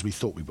omnipotent as we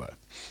thought we were.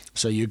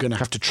 So you're going to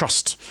have to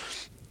trust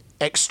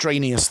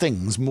extraneous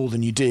things more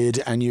than you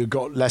did, and you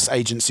got less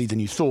agency than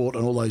you thought,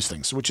 and all those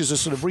things, which is a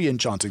sort of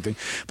re-enchanting thing.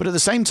 But at the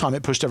same time,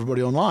 it pushed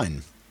everybody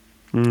online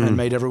and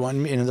made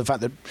everyone, the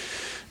fact that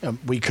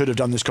we could have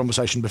done this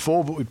conversation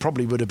before, but we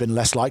probably would have been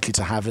less likely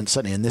to have, and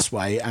certainly in this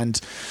way. And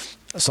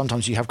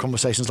sometimes you have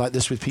conversations like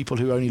this with people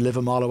who only live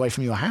a mile away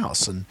from your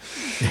house.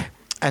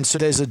 And so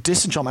there's a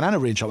disenchantment and a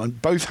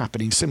re-enchantment both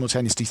happening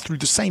simultaneously through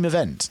the same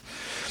event.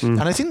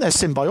 And I think they're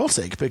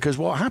symbiotic, because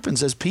what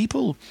happens as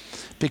people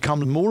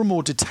become more and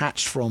more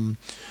detached from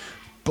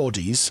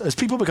bodies, as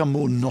people become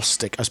more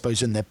Gnostic, I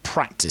suppose, in their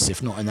practice,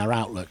 if not in their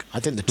outlook.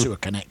 I think the two are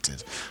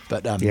connected.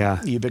 But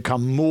you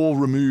become more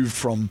removed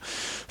from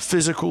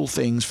physical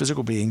things,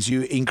 physical beings.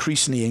 You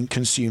increasingly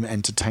consume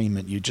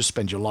entertainment. You just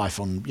spend your life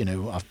on,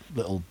 a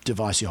little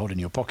device you hold in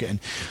your pocket.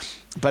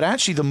 But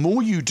actually, the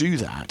more you do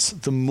that,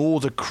 the more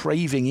the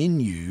craving in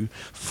you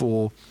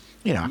for,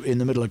 in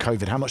the middle of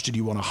COVID, how much did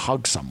you want to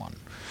hug someone?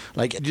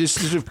 Like, this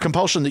sort of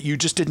compulsion that you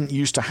just didn't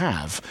used to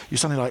have. You're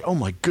suddenly like, oh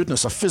my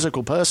goodness, a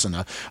physical person.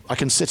 I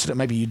can sit at it.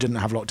 Maybe you didn't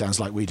have lockdowns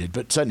like we did,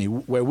 but certainly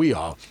where we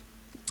are,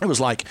 it was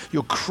like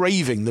you're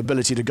craving the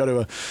ability to go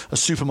to a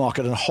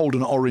supermarket and hold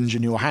an orange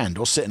in your hand,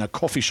 or sit in a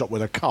coffee shop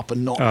with a cup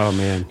and not, know what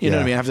I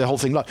mean, have the whole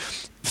thing. Like,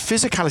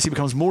 physicality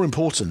becomes more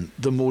important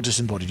the more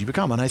disembodied you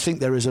become. And I think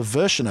there is a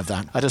version of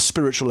that at a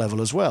spiritual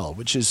level as well,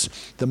 which is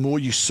the more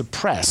you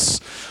suppress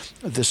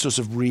the sort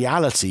of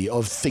reality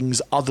of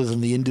things other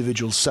than the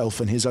individual self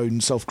and his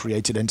own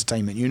self-created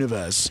entertainment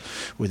universe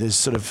with his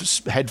sort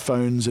of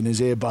headphones and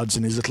his earbuds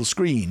and his little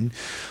screen,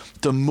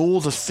 the more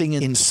the thing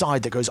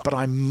inside that goes, but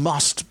I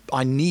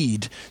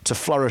need to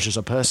flourish as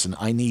a person.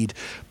 I need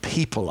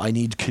people. I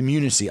need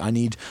community. I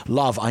need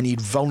love. I need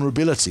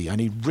vulnerability. I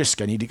need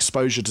risk. I need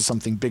exposure to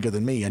something bigger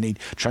than me. I need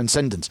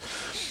transcendence.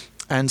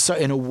 And so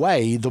in a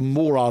way, the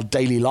more our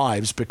daily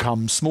lives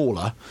become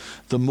smaller,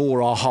 the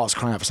more our hearts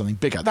cry out for something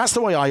bigger. That's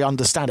the way I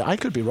understand it. I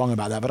could be wrong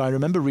about that, but I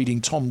remember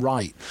reading Tom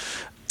Wright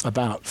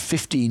about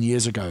 15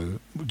 years ago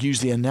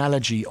use the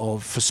analogy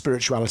for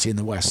spirituality in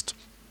the West.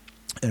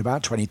 In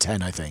about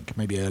 2010, I think,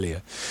 maybe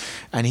earlier.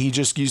 And he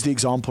just used the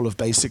example of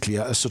basically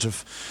a sort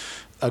of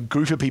a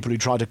group of people who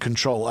tried to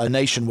control a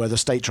nation where the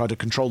state tried to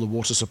control the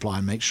water supply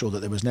and make sure that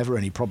there was never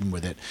any problem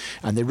with it.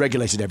 And they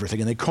regulated everything,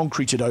 and they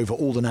concreted over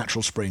all the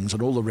natural springs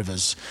and all the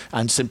rivers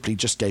and simply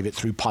just gave it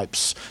through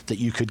pipes that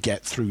you could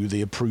get through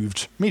the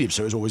approved medium,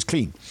 so it was always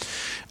clean.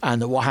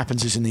 And what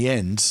happens is, in the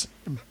end,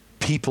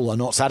 people are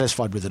not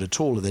satisfied with it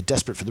at all, and they're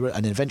desperate for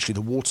and eventually the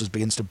water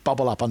begins to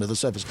bubble up under the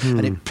surface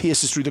and it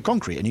pierces through the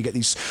concrete, and you get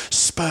these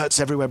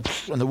spurts everywhere,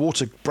 and the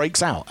water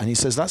breaks out. And he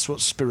says that's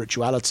what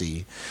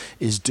spirituality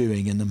is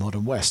doing in the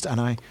modern West. And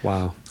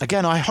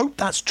I hope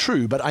that's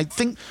true, but I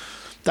think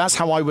that's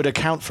how I would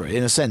account for it,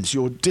 in a sense.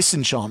 Your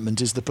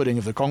disenchantment is the putting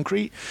of the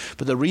concrete,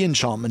 but the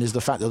re-enchantment is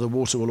the fact that the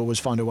water will always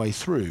find a way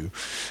through.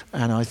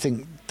 And I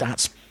think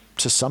that's,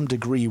 to some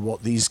degree,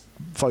 what these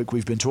folk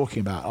we've been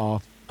talking about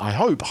are, I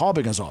hope,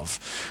 harbingers of.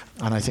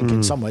 And I think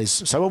in some ways,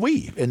 so are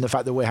we, in the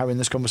fact that we're having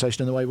this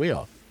conversation in the way we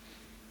are.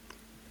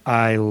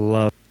 I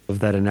love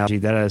that analogy.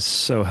 That is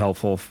so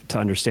helpful to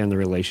understand the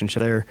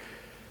relationship there.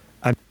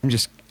 I'm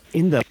just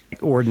in the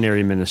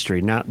ordinary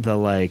ministry, not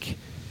the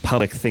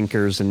public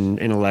thinkers and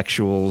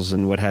intellectuals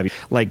and what have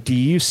you. Do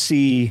you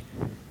see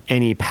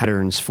any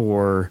patterns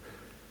for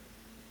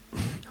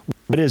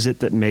what is it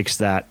that makes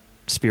that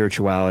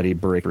spirituality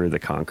break through the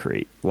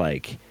concrete?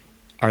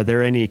 Are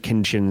there any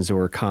conditions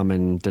or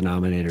common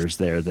denominators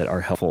there that are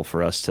helpful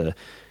for us to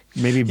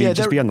maybe be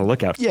on the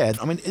lookout? Yeah,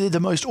 I mean, the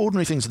most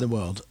ordinary things in the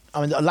world,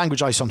 I mean, the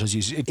language I sometimes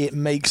use, it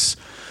makes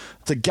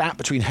the gap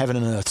between heaven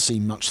and earth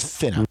seem much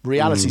thinner.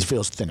 Reality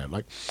feels thinner.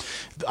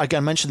 Again,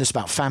 I mentioned this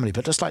about family,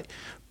 but just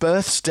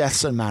births,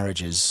 deaths, and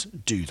marriages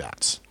do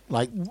that.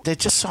 They're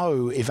just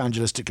so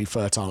evangelistically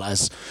fertile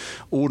as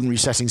ordinary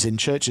settings in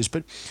churches.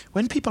 But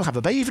when people have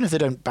a baby, even if they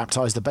don't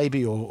baptize the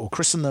baby or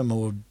christen them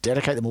or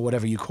dedicate them or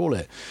whatever you call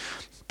it,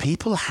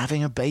 people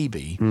having a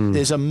baby,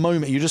 there's a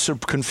moment you're just sort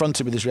of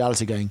confronted with this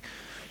reality going,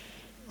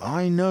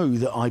 I know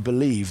that I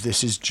believe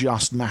this is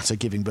just matter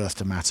giving birth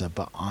to matter,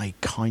 but I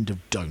kind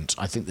of don't.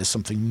 I think there's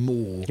something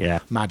more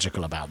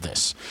magical about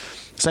this.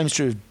 Same is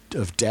true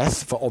of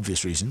death, for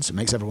obvious reasons. It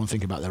makes everyone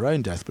think about their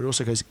own death, but it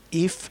also goes,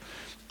 if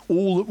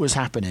all that was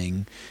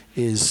happening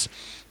is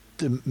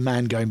the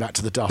man going back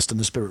to the dust and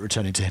the spirit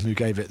returning to him who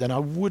gave it, then I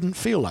wouldn't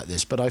feel like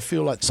this. But I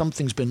feel like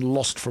something's been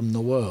lost from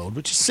the world,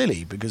 which is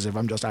silly, because if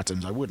I'm just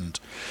atoms, I wouldn't.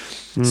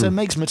 So it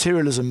makes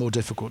materialism more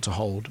difficult to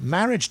hold.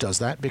 Marriage does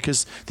that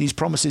because these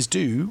promises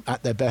do,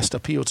 at their best,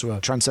 appeal to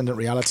a transcendent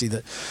reality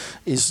that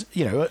is,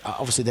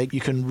 obviously you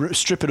can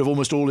strip it of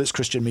almost all its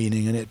Christian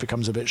meaning and it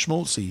becomes a bit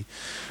schmaltzy.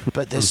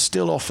 But there's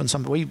still often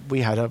some.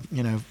 We had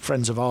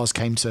friends of ours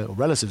or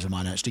relatives of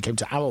mine actually came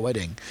to our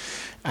wedding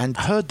and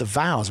heard the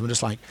vows and were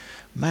just like,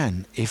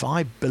 man, if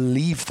I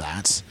believe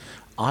that,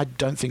 I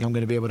don't think I'm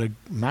going to be able to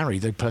marry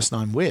the person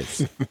I'm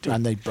with.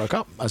 And they broke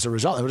up as a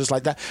result. They were just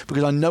like that,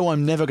 because I know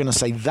I'm never going to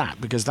say that,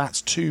 because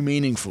that's too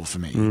meaningful for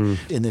me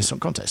in this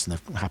context. And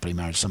they're happily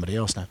married to somebody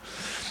else now.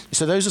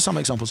 So those are some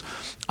examples.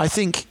 I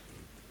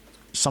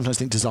sometimes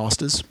think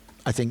disasters.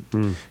 I think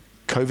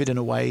COVID in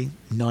a way,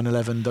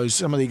 9/11,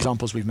 some of the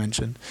examples we've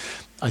mentioned,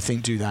 I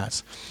think do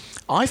that.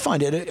 I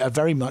find it a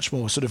very much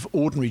more sort of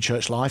ordinary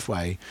church life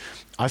way.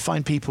 I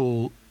find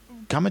people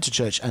come into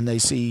church and they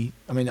see,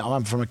 I mean,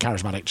 I'm from a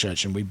charismatic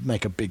church and we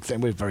make a big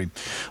thing. We're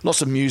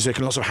lots of music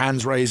and lots of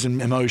hands raised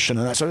and emotion,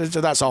 and so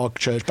that's our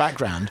church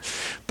background.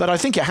 But I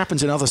think it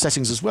happens in other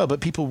settings as well. But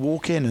people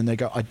walk in and they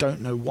go, I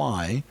don't know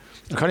why.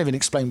 I can't even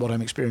explain what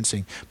I'm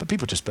experiencing. But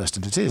people just burst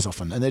into tears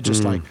often, and they're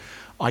just like,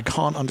 I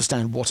can't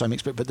understand what I'm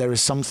experiencing, but there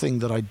is something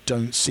that I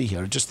don't see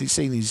here. Just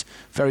seeing these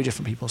very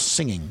different people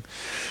singing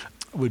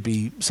would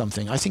be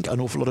something. I think an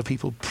awful lot of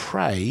people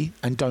pray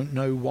and don't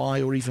know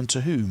why or even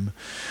to whom.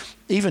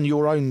 Even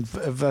your own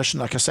version,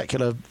 like a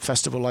secular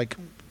festival like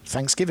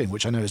Thanksgiving,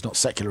 which I know is not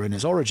secular in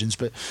its origins,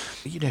 but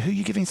who are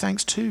you giving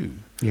thanks to?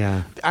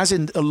 Yeah. As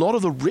in a lot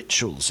of the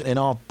rituals in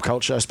our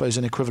culture, I suppose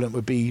an equivalent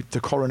would be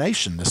the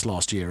coronation this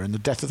last year and the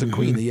death of the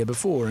Queen the year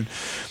before. And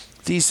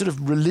these sort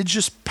of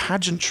religious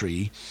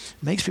pageantry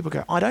makes people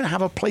go, I don't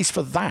have a place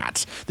for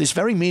that. This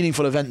very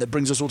meaningful event that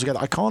brings us all together,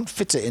 I can't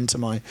fit it into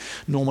my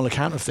normal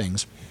account of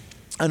things.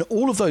 And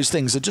all of those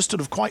things are just sort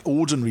of quite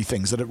ordinary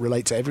things that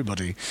relate to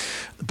everybody,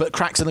 but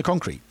cracks in the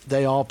concrete.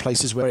 They are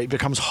places where it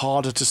becomes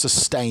harder to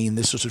sustain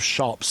this sort of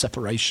sharp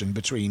separation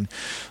between,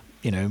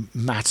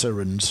 matter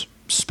and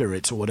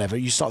spirit or whatever.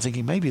 You start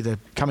thinking maybe they're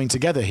coming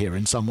together here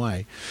in some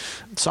way.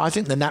 So I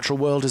think the natural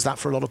world is that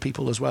for a lot of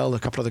people as well. A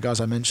couple of the guys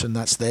I mentioned,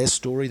 that's their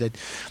story.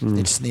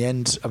 It's in the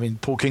end, I mean,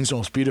 Paul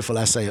Kingsnorth's beautiful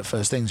essay at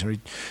First Things where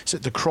he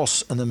said the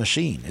cross and the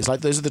machine. It's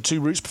like those are the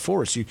two routes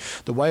before us.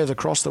 The way of the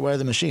cross, the way of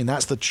the machine.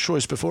 That's the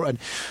choice before.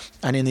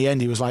 And in the end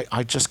he was like,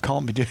 I just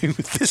can't be doing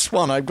with this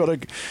one. I've got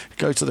to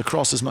go to the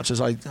cross as much as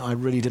I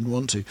really didn't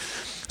want to.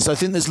 So I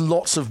think there's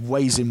lots of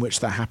ways in which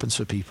that happens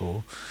for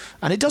people.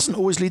 And it doesn't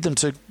always lead them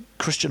to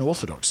Christian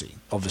orthodoxy,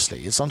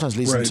 obviously. It sometimes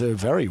leads them to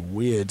very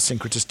weird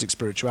syncretistic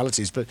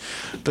spiritualities, but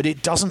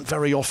it doesn't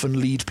very often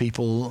lead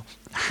people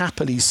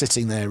happily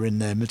sitting there in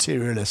their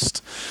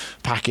materialist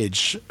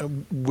package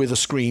with a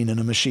screen and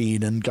a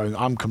machine and going,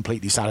 I'm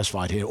completely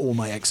satisfied here, all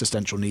my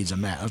existential needs are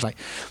met. I was like,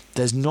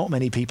 there's not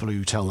many people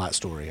who tell that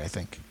story, I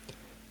think.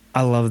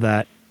 I love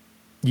that.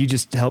 You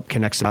just help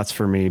connect dots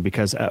for me,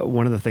 because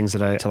one of the things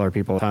that I tell our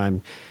people all the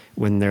time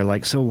when they're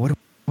like, so what do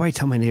I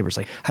tell my neighbors?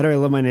 Like, how do I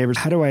love my neighbors?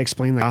 How do I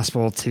explain the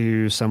gospel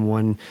to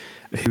someone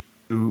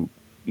who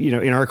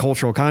in our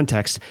cultural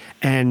context?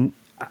 And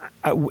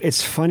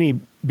it's funny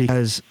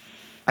because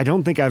I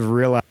don't think I've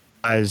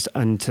realized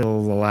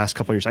until the last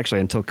couple of years, actually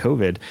until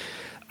COVID,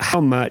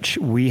 how much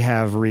we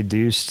have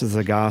reduced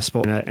the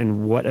gospel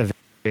and what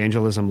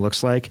evangelism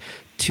looks like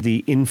to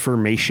the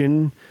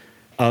information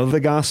of the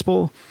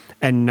gospel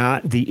and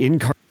not the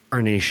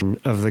incarnation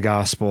of the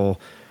gospel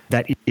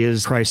that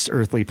is Christ's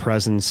earthly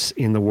presence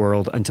in the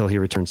world until he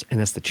returns, and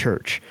that's the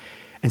church.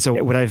 And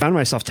so what I found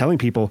myself telling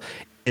people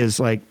is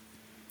like,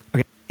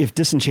 okay, if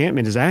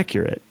disenchantment is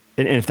accurate,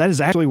 and if that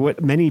is actually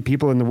what many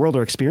people in the world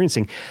are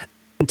experiencing,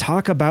 then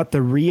talk about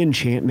the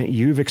re-enchantment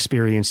you've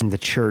experienced in the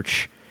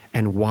church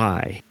and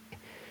why.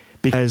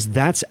 Because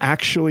that's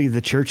actually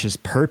the church's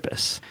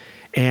purpose.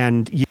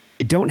 And you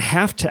don't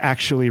have to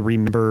actually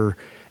remember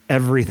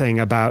everything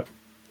about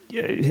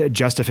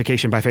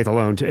justification by faith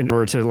alone in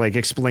order to like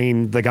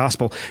explain the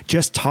gospel.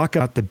 Just talk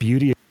about the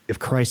beauty of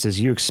Christ as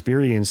you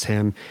experience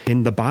him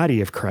in the body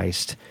of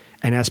Christ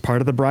and as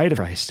part of the bride of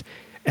Christ.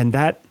 And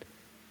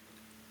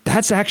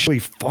that's actually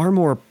far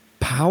more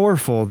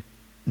powerful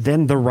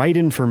than the right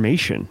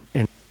information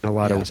in a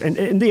lot of ways.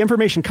 And the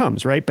information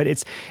comes, right? But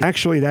it's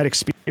actually that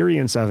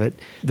experience of it,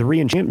 the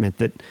re-enchantment,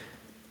 that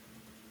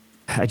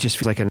I just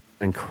feel like an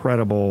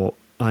incredible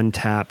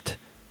untapped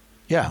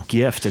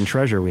gift and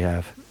treasure we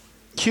have.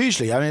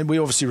 Hugely. I mean,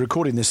 we're obviously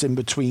recording this in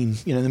between,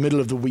 in the middle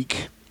of the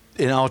week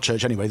in our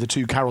church anyway, the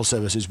two carol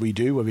services we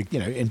do, where we,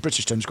 in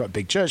British terms, quite a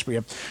big church. We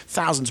have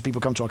thousands of people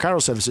come to our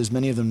carol services,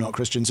 many of them not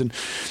Christians. And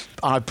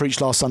I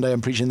preached last Sunday,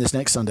 I'm preaching this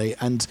next Sunday.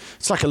 And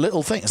it's like a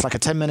little thing. It's like a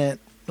 10-minute,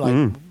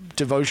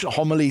 devotion,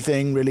 homily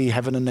thing, really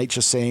heaven and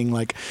nature sing,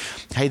 like,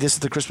 hey, this is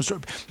the Christmas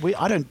story.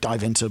 I don't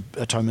dive into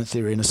atonement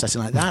theory in a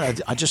setting like that.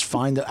 I just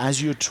find that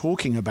as you're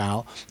talking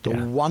about the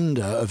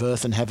wonder of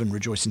earth and heaven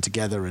rejoicing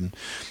together, and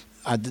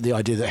the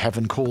idea that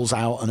heaven calls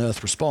out and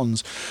earth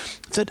responds,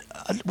 that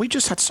we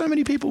just had so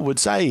many people would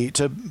say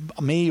to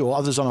me or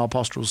others on our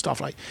pastoral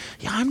stuff, like,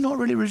 I'm not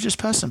really a religious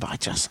person,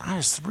 but I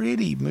was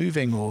really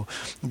moving or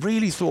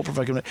really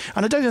thought-provoking.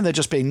 And I don't think they're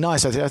just being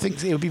nice. I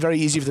think it would be very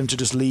easy for them to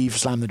just leave,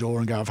 slam the door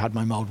and go, I've had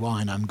my mulled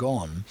wine, I'm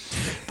gone.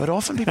 But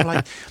often people are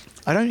like,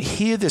 I don't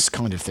hear this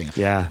kind of thing.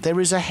 Yeah. There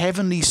is a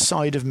heavenly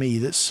side of me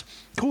that's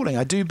calling.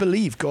 I do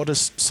believe God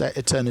has set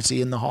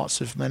eternity in the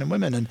hearts of men and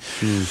women. And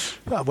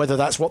whether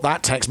that's what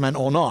that text meant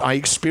or not, I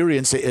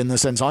experience it in the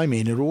sense I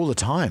mean it all the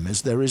time,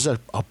 is there is a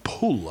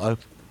pull.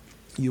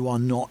 You are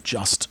not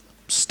just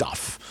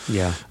stuff.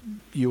 Yeah.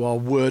 You are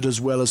word as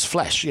well as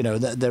flesh.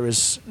 There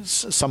is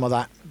some of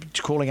that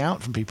calling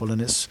out from people.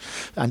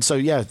 And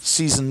so,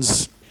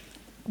 seasons,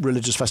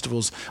 religious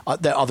festivals,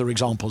 there are other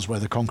examples where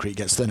the concrete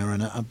gets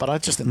thinner, but I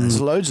just think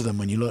there's loads of them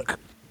when you look.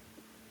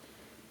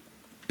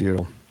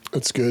 Beautiful.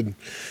 That's good.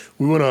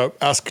 We want to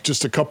ask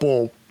just a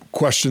couple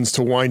questions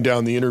to wind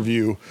down the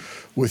interview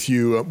with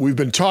you. We've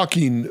been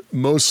talking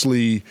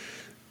mostly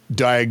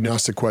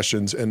diagnostic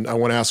questions, and I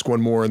want to ask one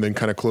more and then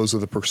kind of close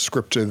with a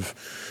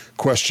prescriptive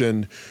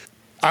question.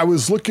 I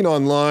was looking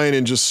online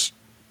and just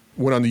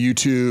went on the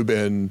YouTube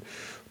and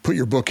put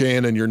your book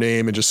in and your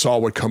name and just saw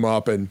what come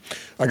up, and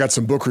I got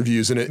some book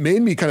reviews, and it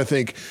made me kind of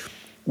think,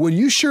 when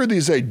you share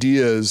these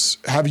ideas,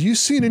 have you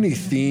seen any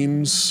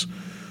themes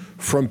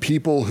from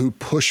people who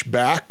push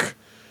back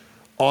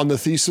on the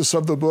thesis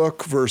of the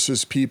book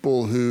versus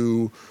people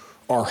who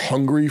are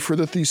hungry for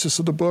the thesis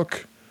of the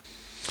book?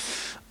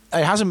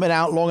 It hasn't been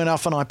out long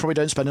enough, and I probably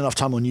don't spend enough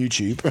time on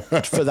YouTube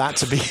for that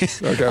to be.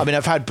 Okay. I mean,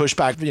 I've had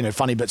pushback,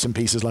 funny bits and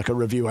pieces, like a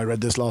review I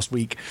read this last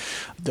week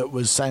that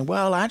was saying,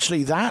 well,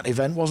 actually, that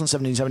event wasn't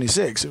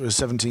 1776. It was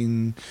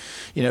 17,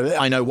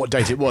 I know what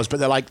date it was, but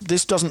they're like,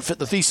 this doesn't fit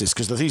the thesis,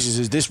 because the thesis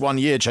is this one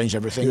year changed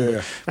everything.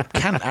 Yeah.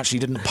 Canon actually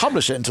didn't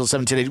publish it until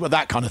 1780. Well,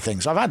 that kind of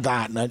thing. So I've had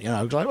that, and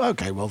I was like,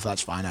 okay, well,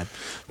 that's fine.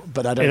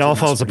 But I don't. It all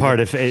falls apart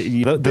if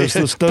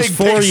those 4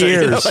 picture,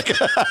 years,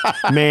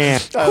 man.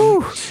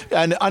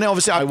 And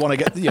obviously, I want to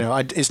get,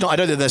 it's not. I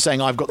don't think they're saying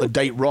I've got the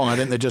date wrong. I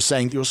think they're just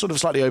saying you're sort of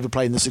slightly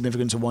overplaying the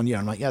significance of 1 year.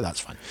 I'm like, yeah, that's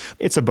fine.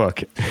 It's a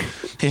book.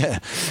 Yeah,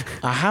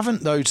 I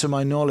haven't, though, to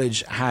my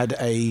knowledge, had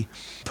a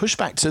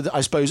pushback to, I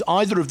suppose,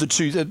 either of the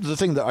two. The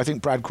thing that I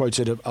think Brad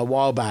quoted a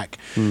while back,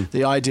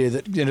 the idea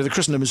that the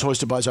Christendom is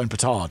hoisted by its own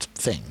petard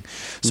thing,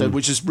 so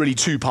which is really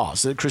two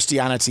parts. That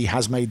Christianity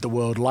has made the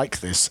world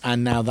like this,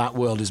 and now that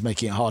world is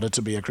making it harder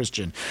to be a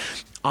Christian.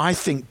 I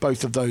think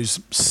both of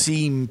those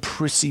seem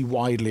pretty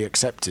widely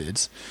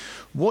accepted.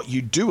 What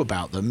you do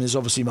about them is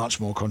obviously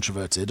much more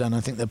controverted, and I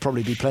think there'll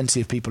probably be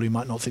plenty of people who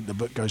might not think the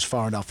book goes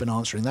far enough in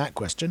answering that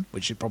question,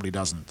 which it probably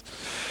doesn't.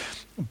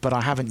 But I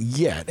haven't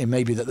yet, it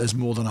may be that there's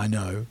more than I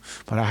know,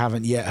 but I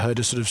haven't yet heard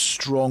a sort of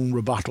strong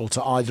rebuttal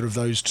to either of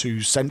those two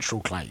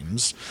central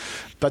claims.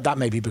 But that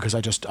may be because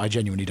I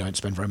genuinely don't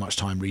spend very much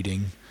time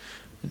reading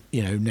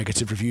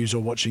negative reviews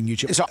or watching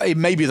YouTube. So it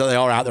may be that they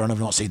are out there and I've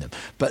not seen them,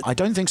 but I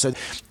don't think so.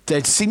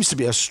 there seems to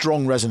be a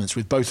strong resonance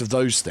with both of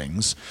those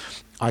things.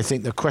 I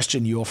think the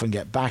question you often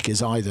get back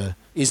is either,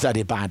 is that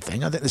a bad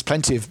thing? I think there's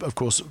plenty of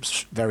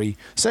course, very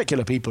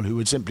secular people who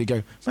would simply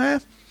go,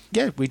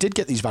 yeah, we did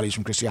get these values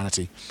from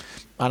Christianity,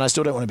 and I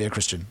still don't want to be a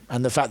Christian.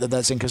 And the fact that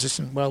that's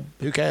inconsistent, well,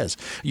 who cares?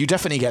 You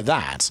definitely get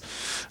that.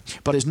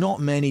 But there's not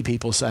many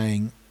people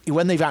saying,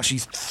 when they've actually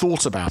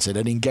thought about it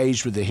and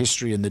engaged with the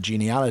history and the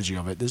genealogy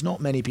of it, there's not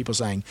many people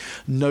saying,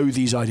 no,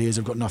 these ideas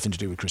have got nothing to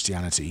do with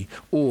Christianity,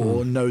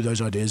 or no,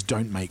 those ideas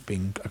don't make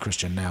being a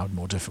Christian now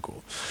more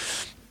difficult.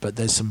 But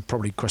there's some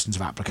probably questions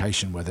of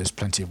application where there's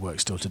plenty of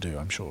work still to do,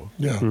 I'm sure.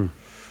 Yeah.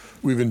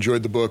 We've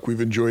enjoyed the book. We've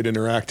enjoyed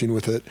interacting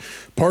with it.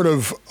 Part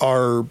of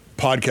our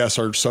podcast,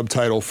 our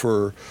subtitle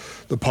for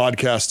the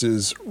podcast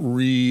is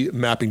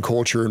Remapping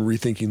Culture and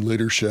Rethinking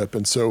Leadership.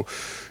 And so,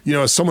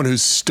 as someone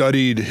who's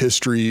studied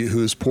history,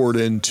 who's poured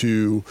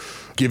into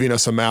giving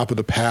us a map of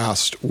the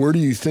past, where do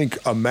you think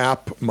a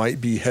map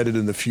might be headed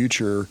in the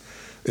future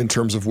in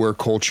terms of where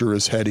culture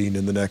is heading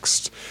in the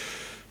next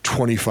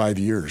 25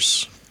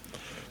 years?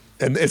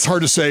 And it's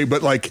hard to say,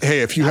 but hey,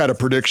 if you had a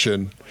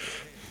prediction.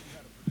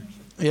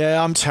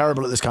 Yeah, I'm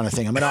terrible at this kind of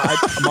thing. I mean,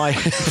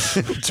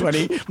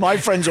 my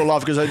friends all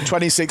laugh because in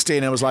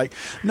 2016 I was like,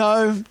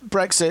 no,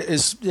 Brexit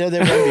is, there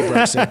won't be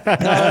Brexit.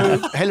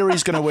 No,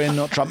 Hillary's going to win,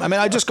 not Trump. I mean,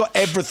 I just got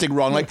everything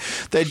wrong.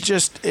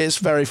 It's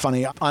very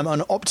funny. I'm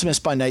an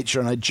optimist by nature,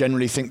 and I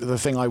generally think that the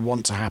thing I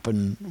want to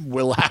happen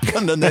will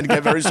happen, and then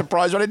get very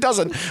surprised when it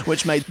doesn't,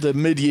 which made the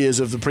mid-years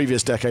of the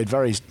previous decade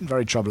very,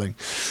 very troubling.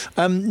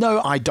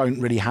 No, I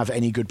don't really have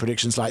any good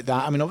predictions like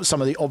that. I mean,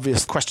 some of the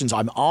obvious questions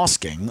I'm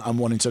asking, I'm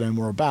wanting to know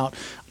more about,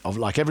 of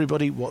like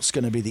everybody, what's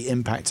going to be the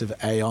impact of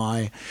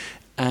AI,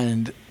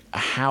 and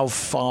how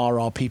far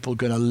are people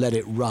going to let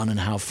it run, and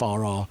how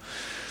far are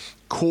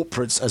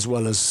corporates as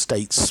well as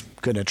states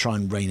going to try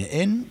and rein it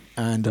in,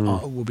 and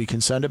will be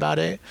concerned about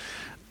it.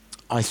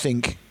 I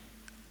think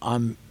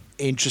I'm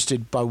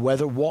interested by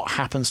what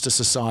happens to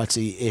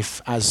society if,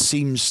 as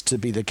seems to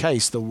be the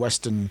case, the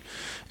Western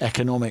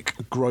economic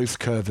growth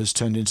curve has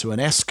turned into an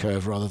S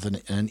curve rather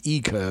than an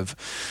E curve.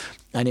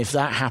 And if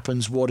that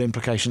happens, what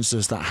implications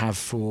does that have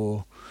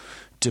for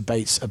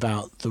debates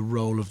about the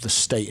role of the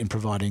state in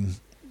providing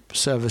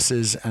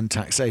services and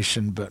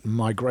taxation, but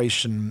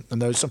migration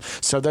and those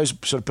sort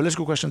of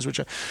political questions,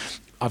 which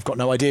I've got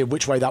no idea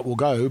which way that will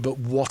go. But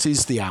what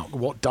is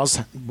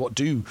what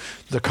do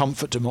the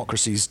comfort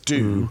democracies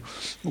do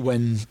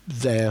when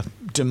their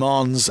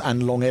demands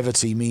and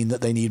longevity mean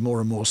that they need more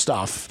and more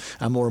stuff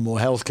and more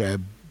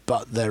healthcare,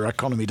 but their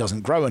economy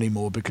doesn't grow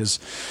anymore because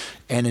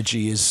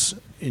energy is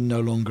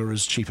no longer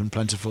as cheap and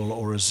plentiful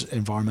or as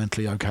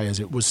environmentally okay as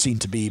it was seen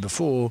to be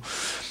before.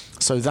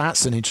 So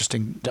that's an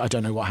interesting, I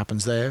don't know what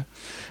happens there.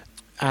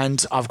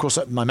 And of course,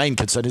 my main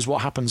concern is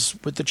what happens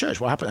with the church.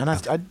 What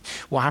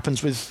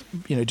happens with,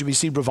 do we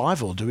see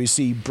revival? Do we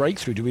see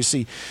breakthrough?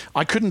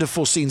 I couldn't have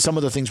foreseen some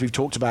of the things we've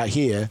talked about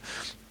here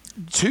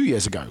 2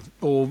 years ago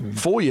or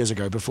 4 years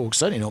ago,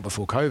 certainly not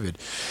before COVID.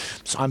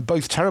 So I'm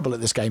both terrible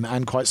at this game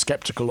and quite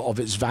skeptical of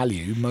its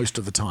value most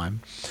of the time.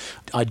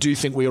 I do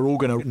think we are all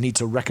going to need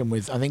to reckon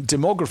with, I think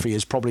demography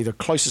is probably the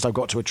closest I've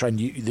got to a trend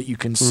that you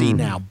can see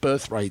now.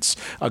 Birth rates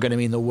are going to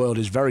mean the world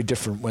is very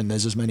different when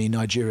there's as many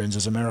Nigerians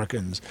as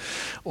Americans,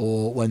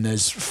 or when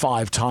there's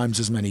 5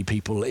 times as many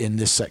people in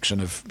this section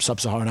of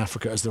sub-Saharan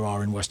Africa as there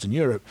are in Western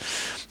Europe.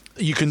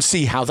 You can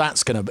see how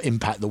that's going to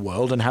impact the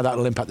world and how that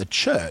will impact the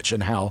church,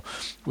 and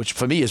which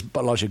for me is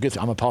largely a good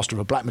thing. I'm a pastor of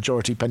a black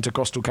majority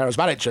Pentecostal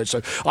charismatic church, so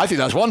I think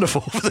that's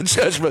wonderful for the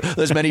church, but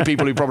there's many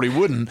people who probably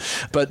wouldn't.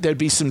 But there'd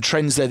be some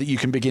trends there that you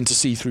can begin to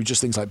see through just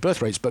things like birth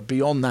rates. But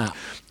beyond that,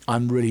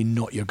 I'm really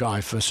not your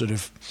guy for sort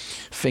of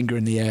finger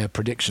in the air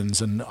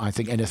predictions. And I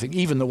think anything,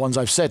 even the ones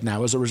I've said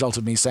now, as a result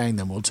of me saying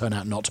them, will turn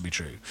out not to be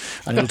true.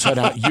 And it'll turn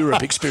out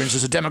Europe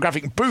experiences a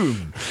demographic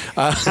boom.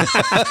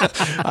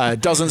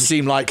 Doesn't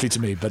seem likely to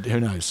me, but who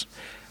knows?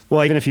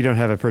 Well, even if you don't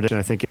have a prediction,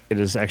 I think it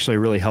is actually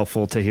really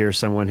helpful to hear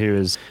someone who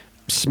is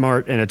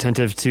smart and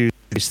attentive to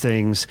these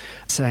things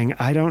saying,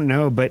 I don't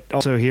know, but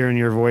also hearing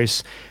your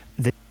voice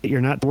that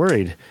you're not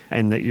worried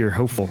and that you're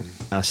hopeful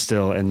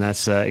still. And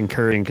that's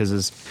encouraging,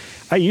 because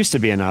I used to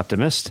be an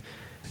optimist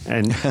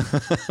and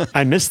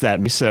I missed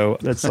that. So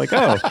that's like,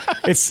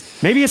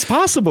 maybe it's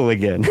possible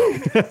again.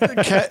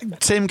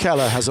 Tim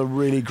Keller has a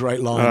really great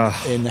line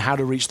in How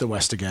to Reach the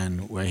West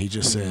Again, where he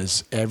just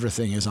says,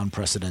 everything is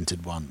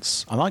unprecedented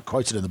once. I might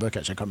quote it in the book,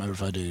 actually. I can't remember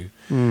if I do.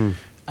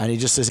 And he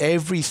just says,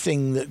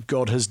 everything that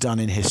God has done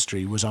in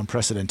history was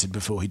unprecedented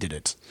before he did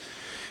it.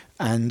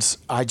 And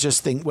I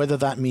just think whether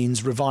that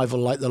means revival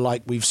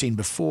like we've seen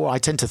before, I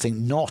tend to think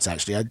not,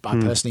 actually. I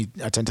personally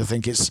tend to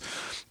think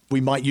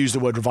we might use the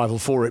word revival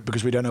for it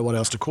because we don't know what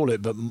else to call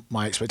it, but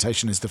my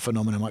expectation is the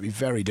phenomenon might be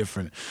very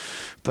different.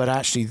 But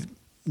actually,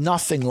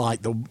 nothing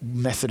like the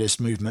Methodist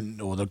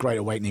movement or the Great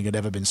Awakening had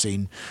ever been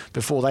seen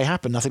before they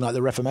happened. Nothing like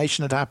the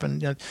Reformation had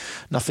happened.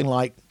 Nothing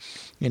like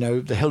the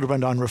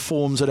Hildebrandine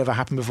reforms had ever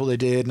happened before they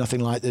did. Nothing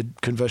like the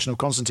conversion of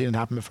Constantine had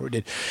happened before it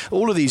did.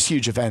 All of these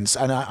huge events,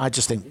 and I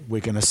just think we're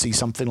going to see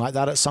something like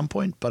that at some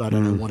point, but I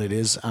don't know what it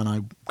is, and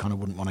I kind of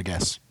wouldn't want to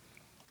guess.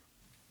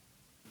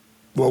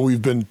 Well,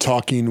 we've been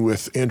talking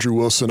with Andrew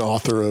Wilson,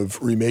 author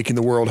of Remaking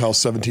the World, How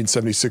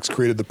 1776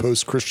 Created the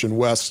Post-Christian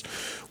West.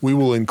 We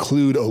will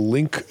include a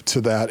link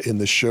to that in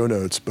the show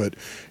notes. But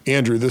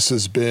Andrew, this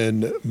has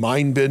been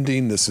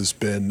mind-bending. This has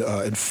been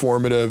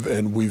informative,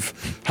 and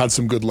we've had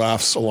some good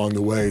laughs along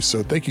the way.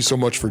 So thank you so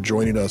much for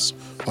joining us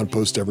on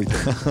Post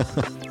Everything.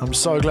 I'm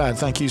so glad.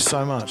 Thank you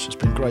so much. It's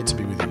been great to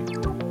be with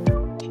you.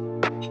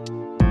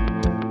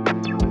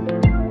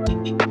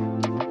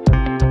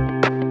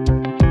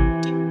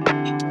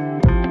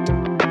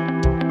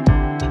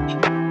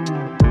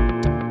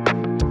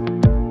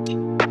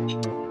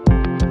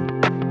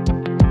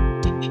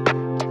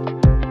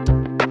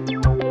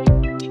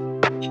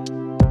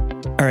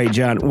 All right,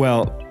 John.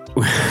 Well,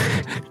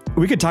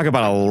 we could talk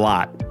about a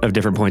lot of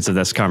different points of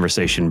this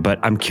conversation, but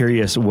I'm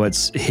curious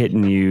what's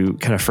hitting you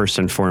kind of first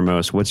and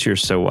foremost. What's your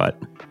so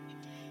what?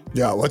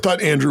 Yeah, well, I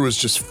thought Andrew was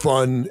just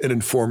fun and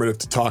informative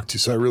to talk to,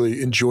 so I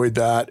really enjoyed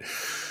that.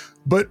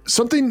 But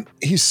something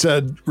he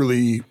said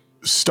really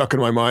stuck in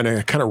my mind, and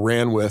I kind of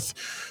ran with,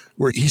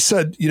 where he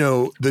said,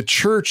 the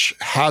church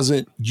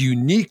hasn't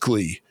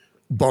uniquely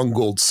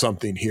bungled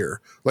something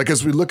here. Like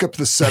as we look up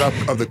the setup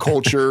of the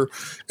culture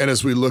and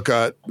as we look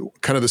at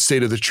kind of the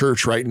state of the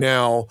church right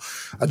now,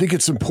 I think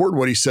it's important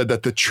what he said,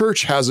 that the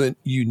church hasn't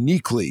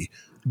uniquely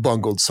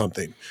bungled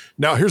something.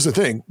 Now, here's the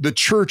thing. The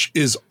church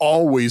is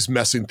always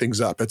messing things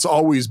up. It's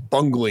always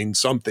bungling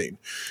something.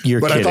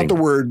 You're kidding. I thought the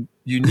word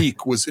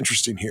unique was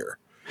interesting here.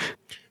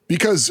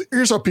 Because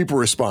here's how people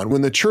respond.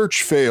 When the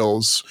church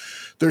fails,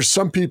 there's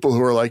some people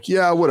who are like,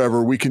 yeah,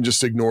 whatever, we can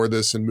just ignore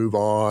this and move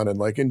on. And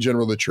like in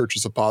general, the church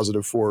is a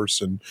positive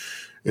force and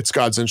it's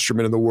God's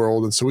instrument in the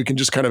world. And so we can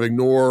just kind of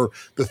ignore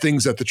the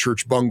things that the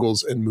church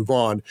bungles and move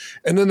on.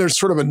 And then there's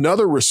sort of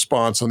another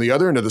response on the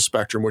other end of the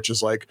spectrum, which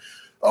is like,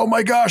 oh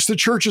my gosh, the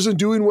church isn't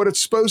doing what it's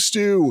supposed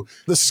to.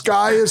 The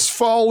sky is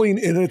falling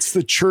and it's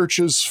the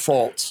church's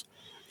fault.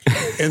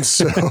 And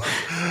so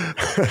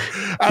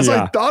as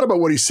I thought about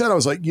what he said, I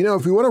was like,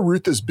 if we want to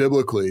root this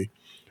biblically,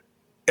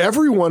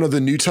 every one of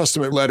the New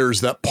Testament letters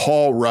that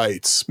Paul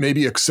writes,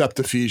 maybe except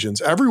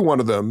Ephesians, every one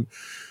of them,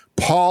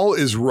 Paul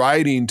is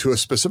writing to a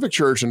specific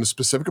church in a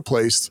specific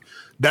place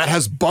that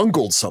has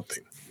bungled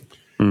something.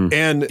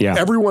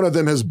 Every one of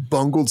them has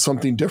bungled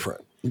something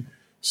different.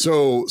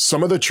 So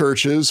some of the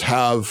churches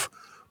have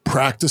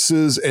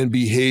practices and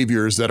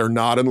behaviors that are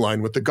not in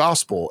line with the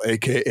gospel,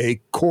 aka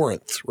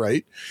Corinth,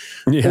 right?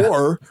 Yeah,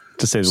 or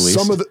to say the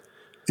least.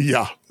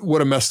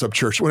 What a messed up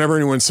church. Whenever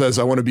anyone says,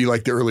 I want to be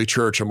like the early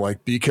church, I'm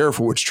like, be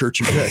careful which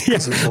church you pick.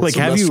 Like,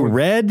 have you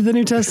read the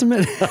New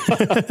Testament?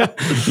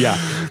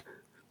 Yeah.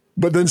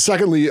 But then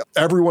secondly,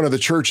 every one of the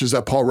churches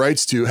that Paul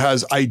writes to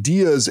has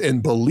ideas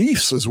and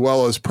beliefs as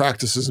well as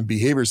practices and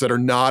behaviors that are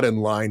not in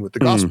line with the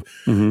gospel.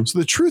 Mm-hmm. So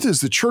the truth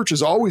is the church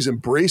is always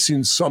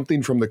embracing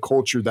something from the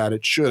culture that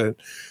it shouldn't.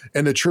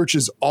 And the church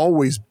is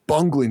always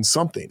bungling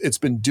something. It's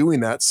been doing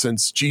that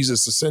since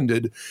Jesus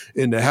ascended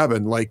into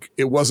heaven. Like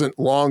it wasn't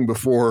long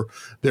before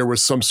there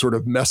was some sort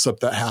of mess up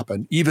that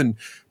happened. Even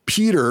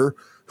Peter,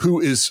 who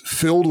is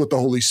filled with the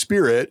Holy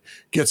Spirit,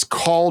 gets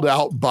called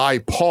out by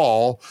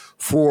Paul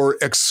for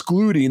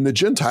excluding the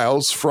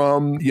Gentiles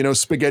from,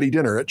 spaghetti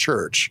dinner at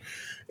church.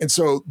 And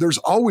so there's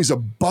always a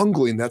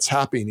bungling that's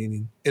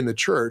happening in the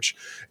church.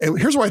 And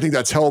here's why I think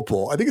that's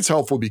helpful. I think it's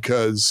helpful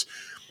because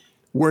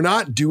we're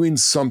not doing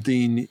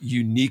something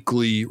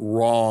uniquely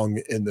wrong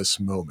in this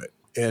moment.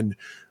 And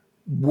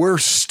we're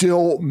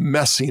still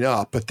messing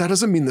up, but that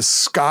doesn't mean the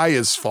sky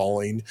is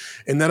falling.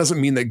 And that doesn't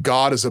mean that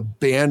God has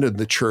abandoned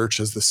the church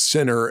as the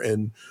center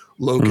and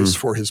locus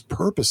for his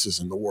purposes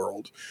in the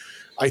world.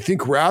 I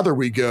think rather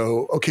we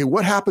go, okay,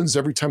 what happens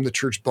every time the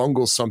church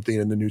bungles something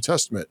in the New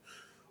Testament?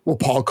 Well,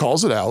 Paul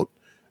calls it out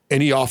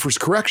and he offers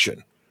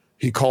correction.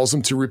 He calls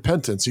them to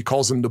repentance. He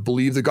calls them to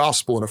believe the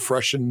gospel in a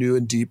fresh and new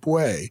and deep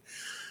way.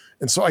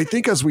 And so I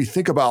think as we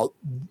think about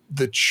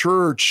the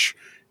church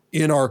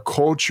in our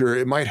culture,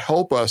 it might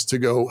help us to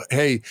go,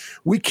 hey,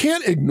 we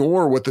can't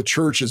ignore what the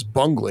church is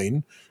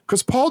bungling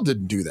because Paul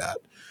didn't do that.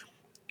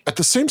 At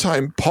the same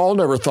time, Paul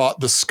never thought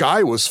the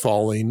sky was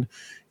falling,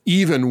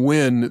 even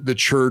when the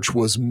church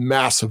was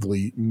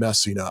massively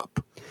messing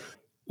up.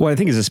 What I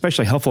think is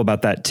especially helpful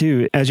about that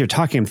too, as you're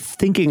talking, I'm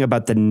thinking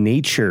about the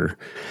nature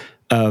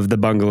of the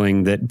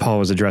bungling that Paul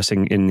was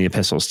addressing in the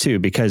epistles too,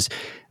 because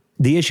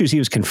the issues he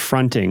was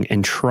confronting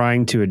and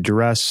trying to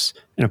address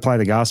and apply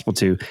the gospel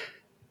to,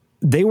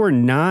 they were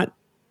not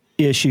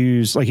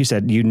issues, like you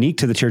said, unique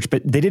to the church,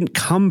 but they didn't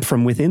come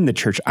from within the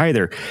church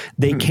either.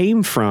 They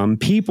came from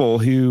people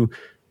who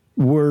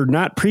were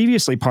not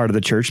previously part of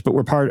the church, but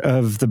were part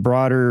of the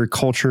broader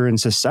culture and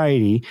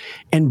society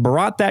and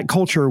brought that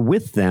culture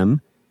with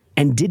them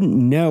and didn't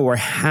know or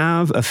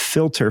have a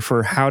filter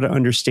for how to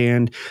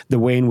understand the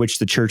way in which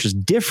the church is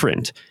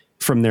different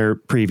from their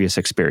previous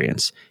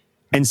experience.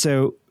 And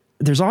so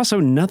there's also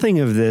nothing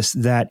of this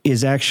that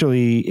is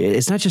actually,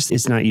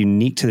 it's not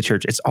unique to the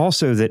church. It's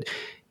also that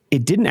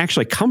it didn't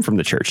actually come from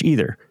the church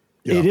either.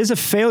 Yeah. It is a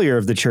failure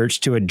of the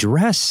church to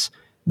address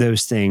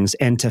those things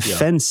and to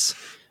fence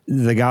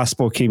the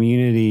gospel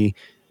community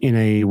in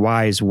a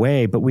wise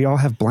way, but we all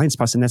have blind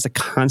spots, and that's a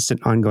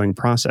constant ongoing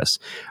process.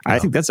 I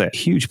think that's a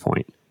huge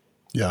point.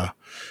 Yeah.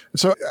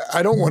 So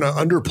I don't want to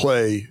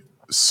underplay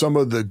some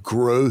of the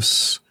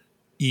gross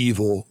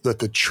evil that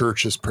the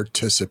church has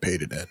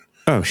participated in.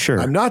 Oh, sure.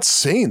 I'm not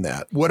saying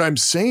that. What I'm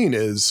saying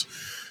is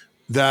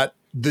that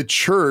the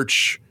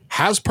church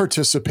has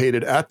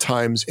participated at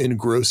times in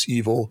gross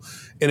evil,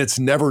 and it's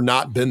never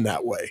not been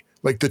that way.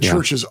 Like the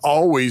church has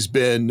always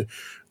been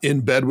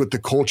in bed with the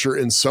culture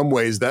in some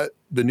ways that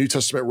the New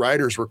Testament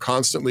writers were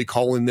constantly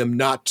calling them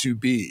not to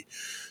be.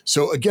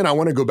 So again, I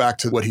want to go back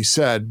to what he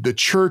said. The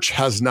church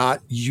has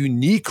not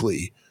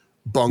uniquely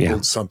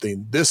bungled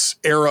something. This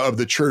era of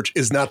the church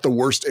is not the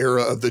worst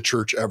era of the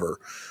church ever.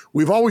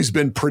 We've always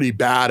been pretty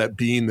bad at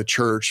being the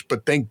church,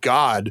 but thank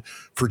God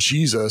for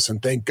Jesus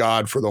and thank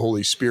God for the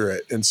Holy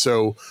Spirit. And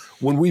so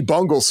when we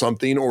bungle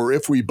something, or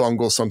if we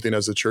bungle something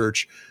as a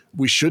church,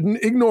 we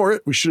shouldn't ignore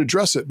it. We should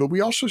address it, but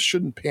we also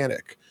shouldn't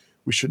panic.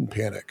 We shouldn't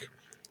panic.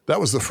 That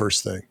was the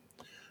first thing.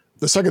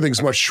 The second thing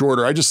is much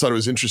shorter. I just thought it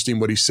was interesting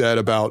what he said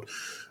about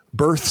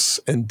births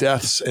and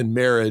deaths and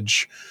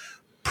marriage,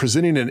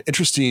 presenting an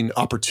interesting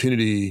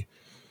opportunity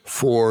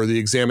for the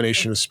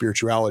examination of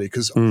spirituality.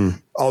 Because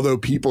although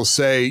people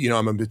say, you know,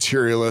 I'm a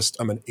materialist,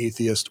 I'm an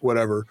atheist,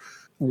 whatever,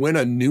 when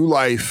a new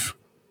life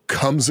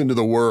comes into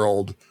the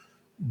world,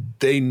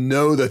 they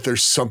know that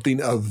there's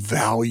something of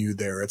value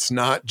there. It's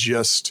not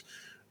just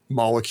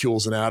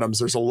molecules and atoms.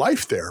 There's a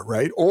life there,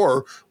 right?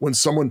 Or when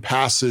someone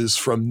passes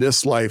from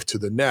this life to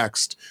the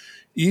next,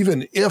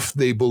 even if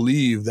they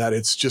believe that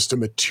it's just a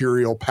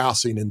material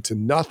passing into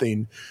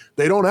nothing,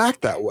 they don't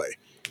act that way.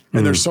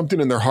 And there's something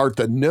in their heart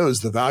that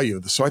knows the value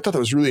of this. So I thought that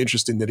was really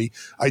interesting that he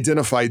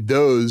identified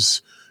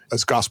those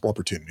as gospel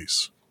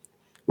opportunities.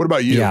 What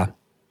about you? Yeah.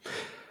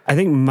 I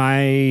think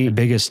my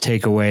biggest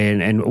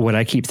takeaway and what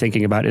I keep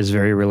thinking about is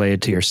very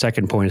related to your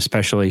second point,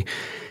 especially.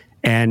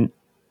 And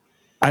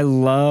I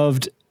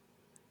loved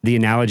the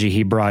analogy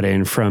he brought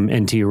in from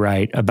N.T.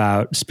 Wright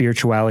about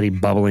spirituality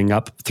bubbling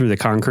up through the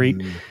concrete.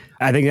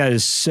 I think that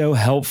is so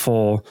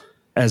helpful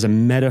as a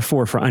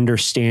metaphor for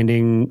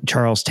understanding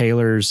Charles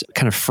Taylor's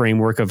kind of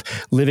framework of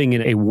living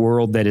in a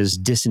world that is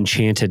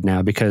disenchanted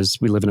now because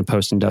we live in a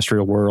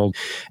post-industrial world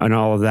and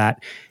all of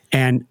that.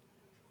 And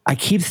I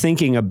keep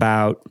thinking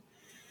about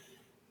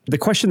the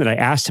question that I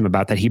asked him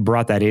about that he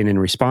brought that in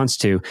response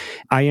to.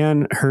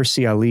 Ayaan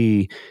Hirsi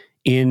Ali,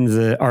 in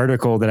the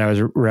article that I was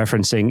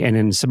referencing and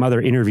in some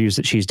other interviews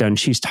that she's done,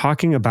 she's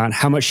talking about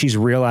how much she's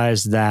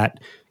realized that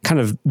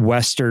kind of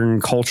Western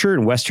culture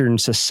and Western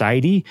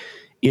society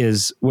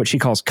is what she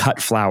calls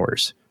cut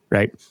flowers,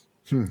 right?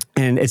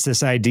 And it's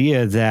this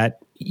idea that,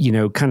 you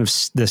know, kind of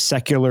the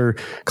secular,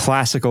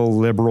 classical,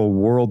 liberal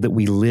world that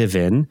we live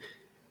in,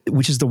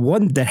 which is the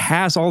one that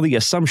has all the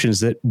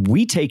assumptions that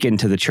we take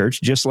into the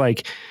church, just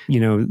like, you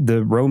know,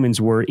 the Romans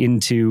were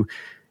into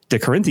the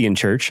Corinthian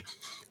church.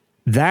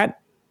 That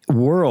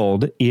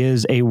world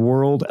is a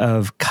world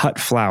of cut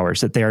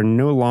flowers, that they are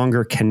no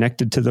longer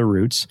connected to the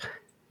roots.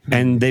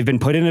 And they've been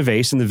put in a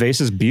vase, and the vase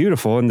is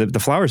beautiful, and the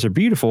flowers are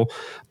beautiful.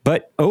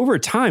 But over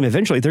time,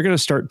 eventually, they're going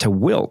to start to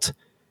wilt.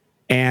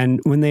 And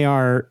when they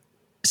are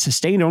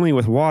sustained only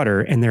with water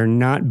and they're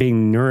not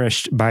being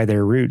nourished by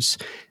their roots,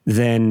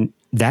 then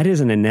that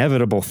is an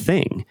inevitable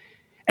thing.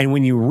 And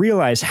when you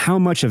realize how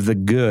much of the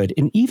good,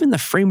 and even the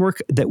framework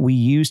that we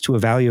use to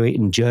evaluate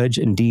and judge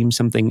and deem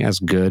something as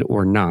good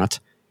or not,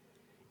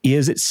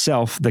 is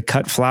itself the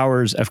cut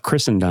flowers of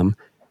Christendom,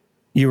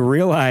 you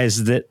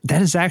realize that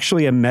that is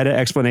actually a meta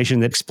explanation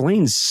that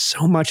explains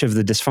so much of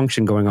the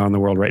dysfunction going on in the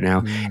world right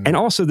now, and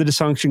also the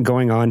dysfunction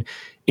going on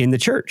in the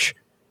church,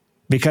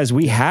 because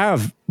we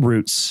have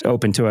roots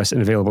open to us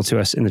and available to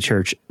us in the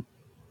church.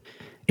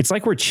 It's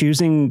like we're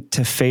choosing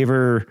to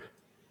favor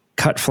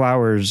cut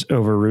flowers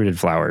over rooted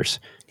flowers,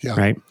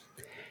 right?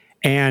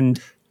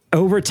 And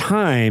over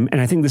time,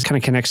 and I think this kind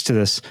of connects to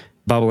this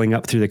bubbling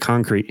up through the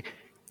concrete,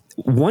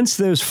 once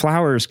those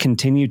flowers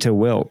continue to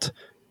wilt,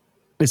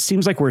 it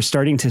seems like we're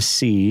starting to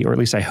see, or at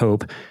least I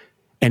hope,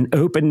 an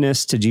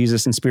openness to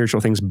Jesus and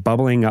spiritual things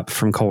bubbling up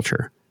from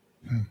culture.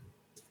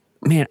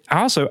 Man,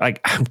 I also,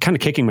 I'm kind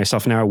of kicking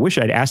myself now. I wish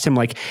I'd asked him,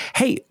 like,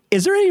 hey,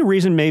 is there any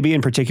reason maybe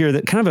in particular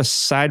that kind of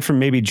aside from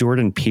maybe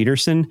Jordan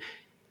Peterson,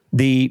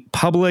 the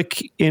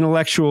public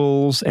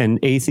intellectuals and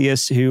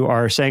atheists who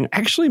are saying,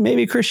 actually,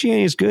 maybe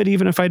Christianity is good,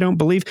 even if I don't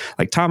believe,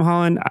 like Tom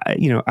Holland,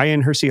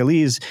 Ayaan Hirsi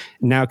Ali is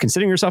now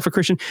considering herself a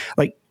Christian.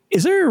 Like,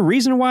 is there a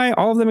reason why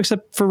all of them,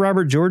 except for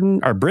Robert Jordan,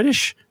 are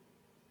British?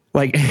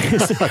 Like,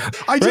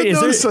 I did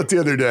notice that the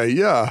other day.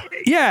 Yeah.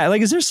 Yeah.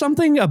 Like, is there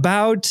something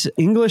about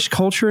English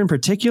culture in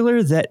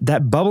particular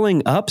that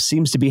bubbling up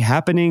seems to be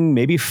happening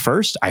maybe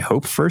first? I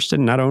hope first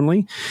and not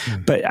only,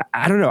 but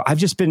I don't know. I've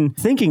just been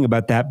thinking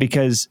about that,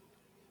 because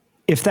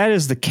if that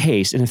is the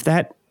case, and if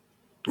that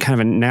kind of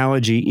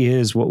analogy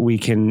is what we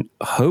can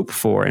hope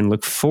for and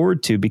look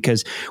forward to,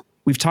 because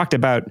we've talked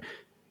about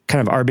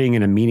kind of our being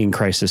in a meaning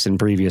crisis in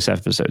previous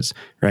episodes,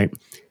 right?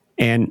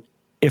 And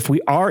if we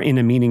are in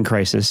a meaning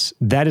crisis,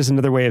 that is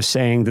another way of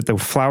saying that the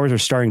flowers are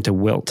starting to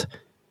wilt.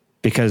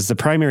 because the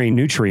primary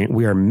nutrient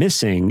we are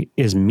missing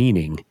is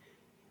meaning.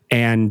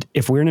 And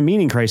if we're in a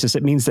meaning crisis,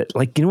 it means that,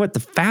 like, you know what, the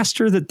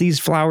faster that these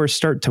flowers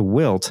start to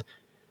wilt,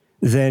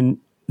 then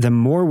the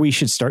more we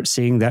should start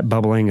seeing that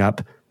bubbling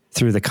up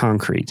through the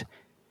concrete.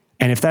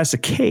 And if that's the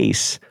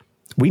case,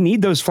 we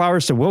need those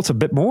flowers to wilt a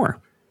bit more,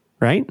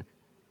 right?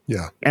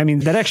 Yeah. I mean,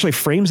 that actually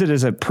frames it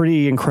as a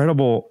pretty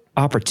incredible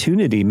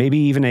opportunity. Maybe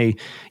even a,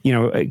 you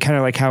know, kind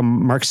of like how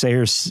Mark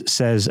Sayers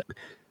says,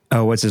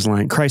 oh, what's his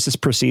line? Crisis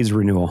precedes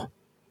renewal.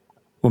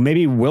 Well,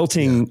 maybe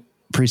wilting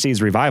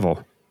precedes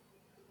revival.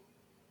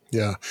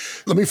 Yeah.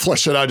 Let me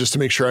flesh that out just to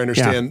make sure I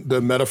understand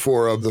the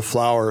metaphor of the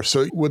flower.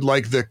 So would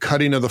like the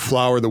cutting of the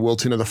flower, the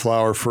wilting of the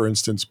flower, for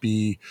instance,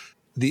 be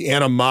the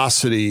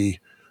animosity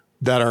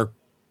that our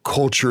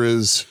culture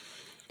is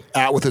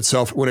at with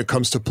itself when it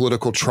comes to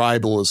political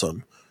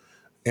tribalism,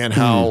 and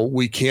how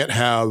we can't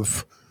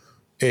have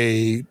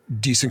a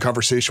decent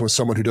conversation with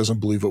someone who doesn't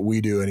believe what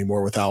we do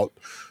anymore without,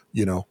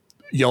 you know,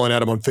 yelling at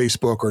them on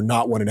Facebook or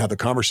not wanting to have the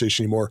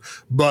conversation anymore.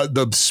 But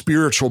the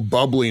spiritual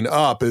bubbling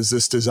up is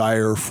this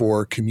desire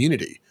for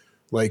community.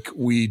 Like,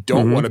 we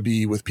don't want to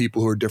be with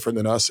people who are different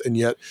than us. And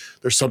yet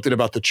there's something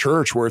about the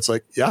church where it's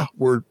like, yeah,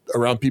 we're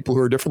around people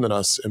who are different than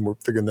us and we're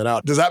figuring that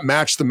out. Does that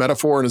match the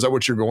metaphor? And is that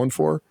what you're going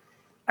for?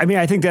 I mean,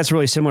 I think that's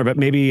really similar, but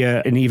maybe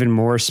an even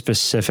more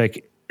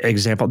specific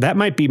example. That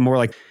might be more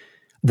like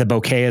the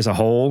bouquet as a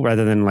whole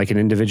rather than like an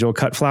individual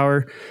cut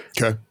flower.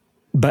 Okay.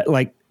 But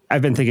like,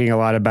 I've been thinking a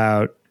lot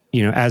about,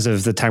 you know, as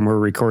of the time we're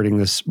recording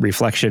this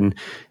reflection,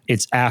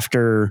 it's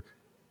after,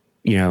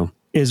 you know,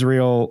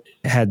 Israel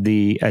had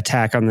the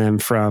attack on them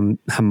from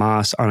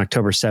Hamas on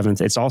October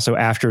 7th. It's also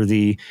after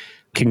the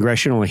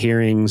congressional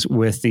hearings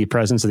with the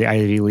presidents of the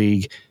Ivy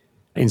League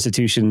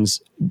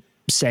institutions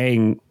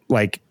saying,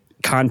 like,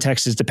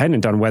 context is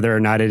dependent on whether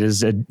or not it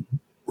is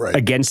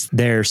against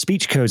their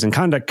speech codes and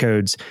conduct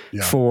codes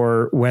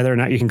for whether or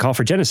not you can call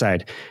for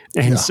genocide.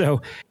 And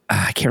so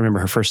I can't remember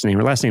her first name.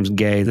 Her last name's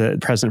Gay, the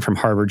president from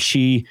Harvard.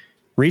 She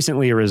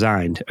recently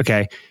resigned.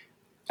 Okay.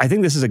 I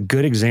think this is a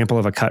good example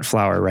of a cut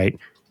flower, right?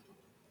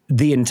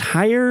 The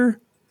entire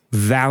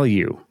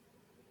value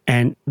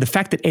and the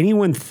fact that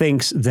anyone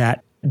thinks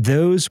that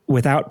those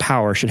without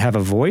power should have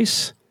a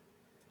voice,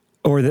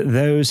 or that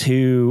those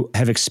who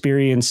have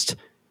experienced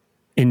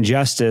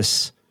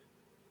injustice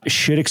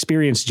should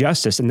experience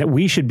justice, and that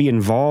we should be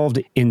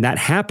involved in that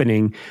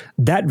happening,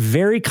 that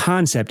very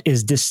concept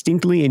is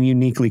distinctly and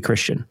uniquely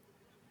Christian.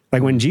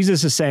 Like when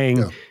Jesus is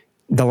saying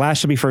the last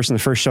shall be first and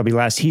the first shall be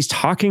last, he's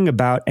talking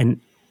about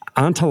an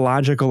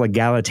ontological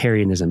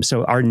egalitarianism.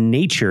 So our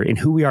nature and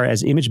who we are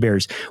as image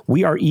bearers,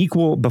 we are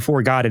equal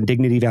before God in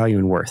dignity, value,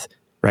 and worth,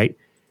 right?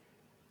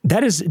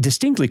 That is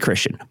distinctly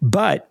Christian,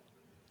 but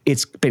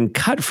it's been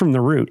cut from the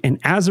root. And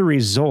as a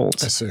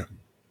result,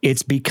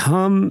 it's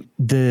become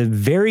the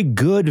very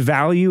good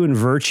value and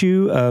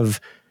virtue of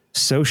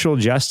social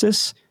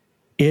justice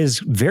is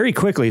very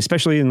quickly,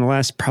 especially in the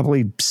last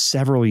probably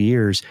several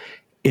years,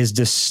 is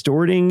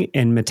distorting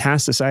and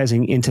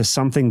metastasizing into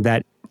something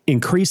that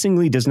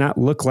increasingly does not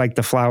look like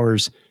the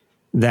flowers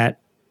that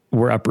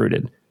were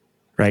uprooted,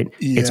 right?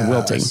 Yeah, it's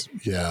wilting.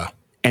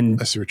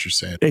 And I see what you're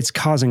saying. It's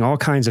causing all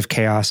kinds of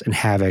chaos and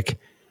havoc.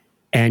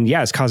 And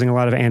it's causing a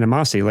lot of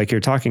animosity, like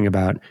you're talking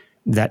about.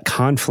 That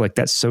conflict,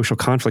 that social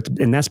conflict.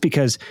 And that's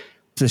because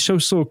the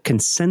social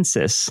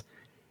consensus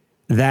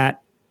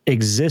that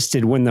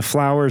existed when the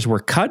flowers were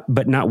cut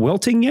but not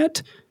wilting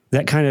yet,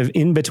 that kind of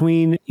in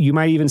between, you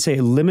might even say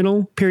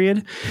liminal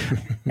period,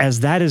 as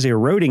that is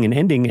eroding and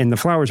ending and the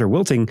flowers are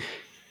wilting,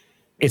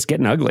 it's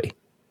getting ugly.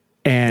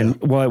 And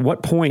well, at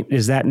what point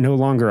is that no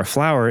longer a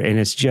flower and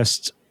it's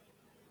just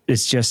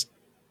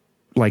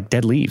like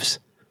dead leaves?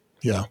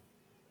 Yeah.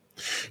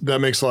 That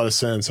makes a lot of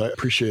sense. I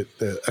appreciate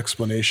the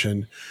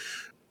explanation.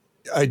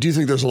 I do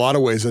think there's a lot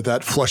of ways that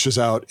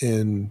fleshes out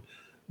in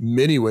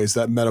many ways,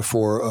 that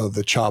metaphor of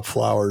the chopped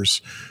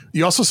flowers.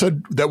 You also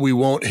said that we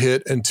won't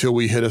hit until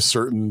we hit a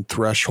certain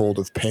threshold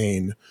of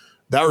pain.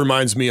 That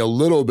reminds me a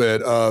little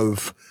bit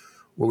of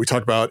what we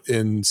talked about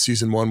in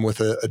season 1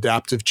 with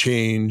adaptive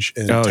change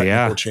and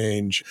technical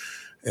change.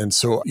 And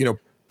so, you know,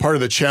 part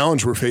of the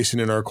challenge we're facing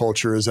in our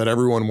culture is that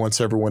everyone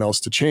wants everyone else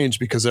to change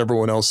because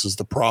everyone else is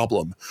the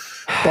problem.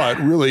 But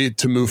really,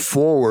 to move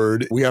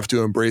forward, we have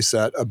to embrace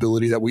that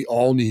ability that we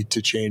all need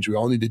to change. We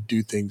all need to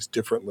do things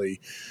differently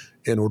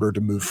in order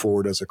to move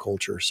forward as a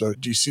culture. So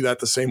do you see that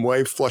the same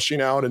way,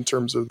 fleshing out in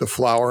terms of the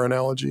flower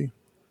analogy?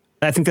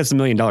 I think that's $1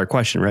 million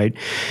question, right?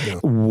 Yeah.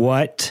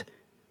 What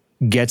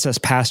gets us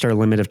past our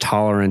limit of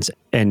tolerance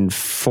and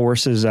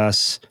forces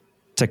us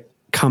to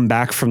come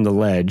back from the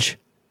ledge?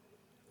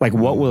 Like,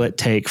 what will it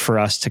take for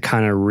us to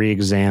kind of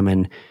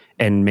re-examine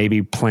and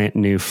maybe plant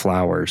new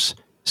flowers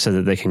so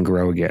that they can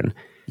grow again?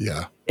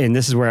 Yeah. And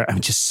this is where I'm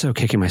just so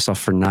kicking myself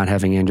for not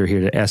having Andrew here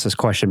to ask this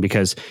question,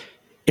 because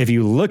if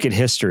you look at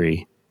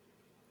history,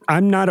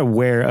 I'm not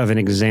aware of an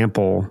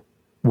example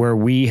where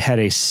we had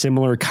a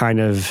similar kind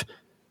of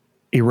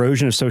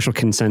erosion of social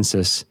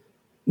consensus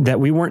that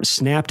we weren't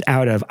snapped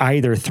out of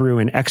either through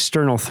an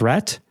external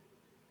threat,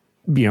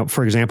 you know,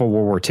 for example,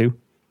 World War II,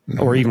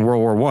 or even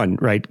World War I,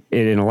 right?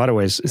 In a lot of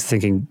ways,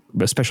 thinking,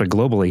 especially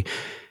globally.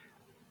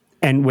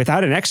 And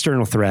without an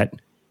external threat,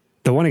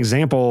 the one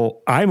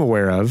example I'm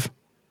aware of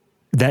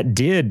that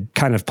did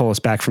kind of pull us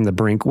back from the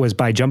brink was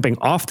by jumping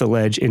off the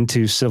ledge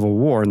into civil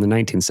war in the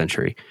 19th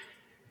century.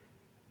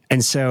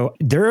 And so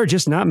there are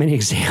just not many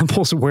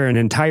examples where an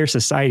entire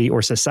society,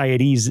 or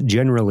societies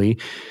generally,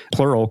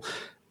 plural,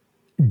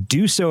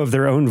 do so of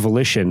their own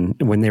volition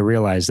when they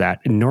realize that.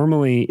 And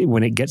normally,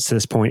 when it gets to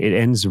this point, it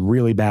ends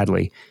really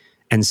badly.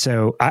 And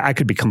so I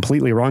could be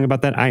completely wrong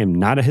about that. I am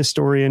not a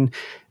historian,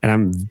 and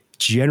I'm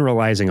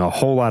generalizing a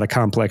whole lot of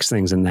complex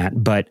things in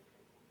that. But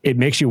it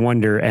makes you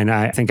wonder, and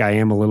I think I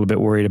am a little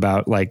bit worried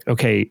about, like,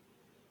 okay,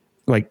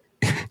 like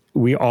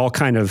we all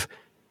kind of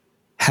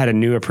had a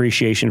new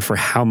appreciation for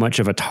how much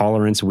of a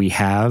tolerance we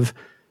have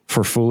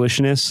for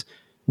foolishness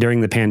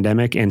during the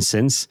pandemic and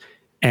since.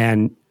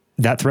 And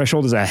that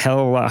threshold is a hell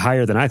of a lot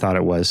higher than I thought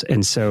it was.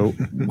 And so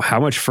how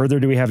much further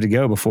do we have to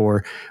go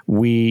before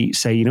we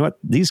say, you know what,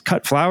 these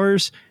cut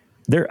flowers,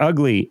 they're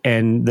ugly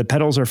and the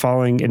petals are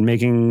falling and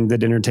making the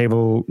dinner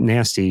table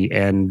nasty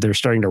and they're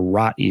starting to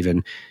rot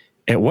even.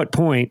 At what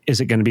point is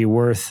it going to be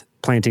worth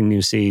planting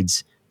new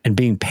seeds and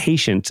being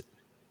patient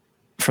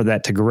for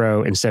that to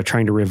grow instead of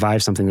trying to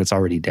revive something that's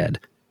already dead?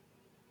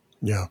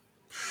 Yeah.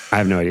 I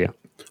have no idea.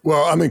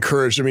 Well, I'm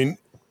encouraged. I mean,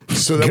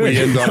 so that we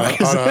end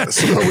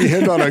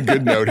on a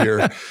good note here.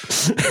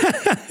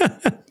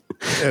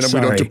 And we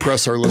don't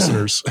depress our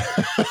listeners.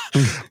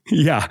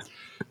 Yeah.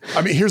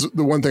 I mean, here's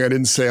the one thing I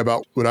didn't say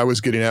about what I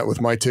was getting at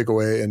with my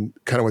takeaway, and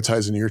kind of what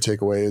ties into your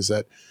takeaway, is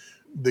that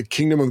the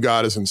kingdom of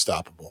God is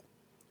unstoppable.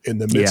 In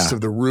the midst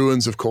of the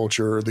ruins of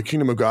culture, the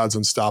kingdom of God's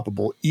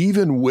unstoppable,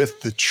 even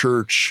with the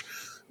church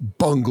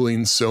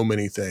bungling so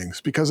many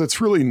things, because it's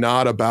really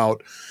not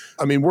about,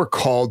 I mean, we're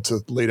called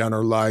to lay down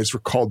our lives. We're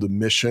called to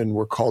mission.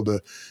 We're called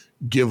to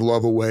give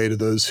love away to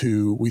those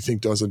who we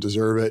think doesn't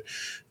deserve it.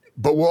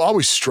 But we'll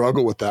always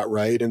struggle with that,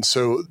 right? And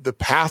so the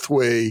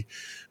pathway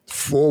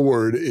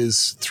forward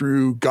is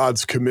through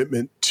God's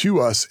commitment to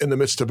us in the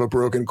midst of a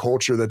broken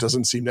culture that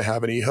doesn't seem to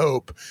have any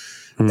hope.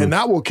 And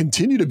that will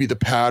continue to be the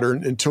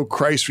pattern until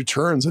Christ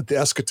returns at the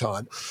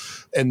eschaton.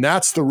 And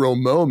that's the real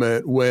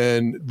moment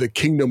when the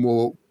kingdom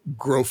will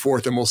grow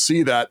forth, and we'll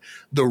see that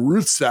the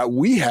roots that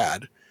we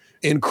had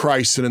in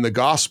Christ and in the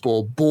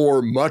gospel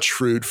bore much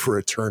fruit for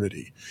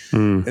eternity.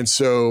 And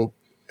so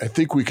I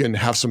think we can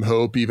have some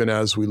hope even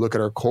as we look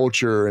at our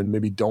culture and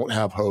maybe don't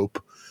have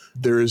hope.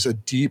 There is a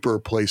deeper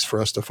place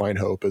for us to find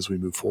hope as we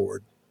move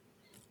forward.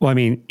 Well, I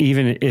mean,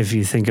 even if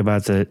you think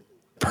about the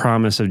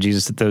promise of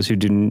Jesus that those who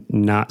do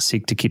not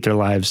seek to keep their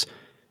lives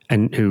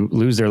and who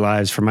lose their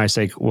lives for my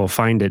sake will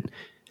find it,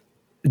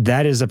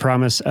 that is a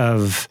promise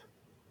of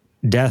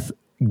death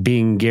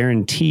being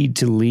guaranteed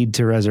to lead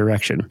to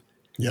resurrection.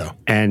 Yeah.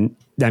 And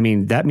I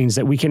mean, that means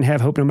that we can have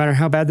hope no matter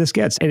how bad this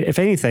gets. And if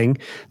anything,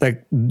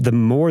 like the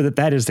more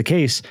that is the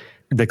case,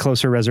 the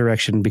closer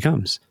resurrection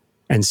becomes.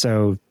 And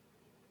so,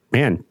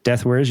 man,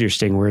 death, where is your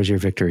sting? Where is your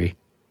victory?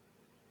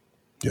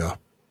 Yeah.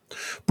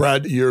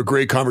 Brad, you're a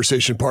great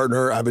conversation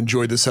partner. I've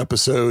enjoyed this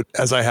episode,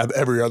 as I have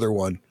every other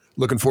one.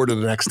 Looking forward to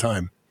the next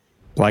time.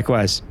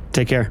 Likewise.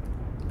 Take care.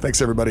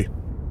 Thanks, everybody.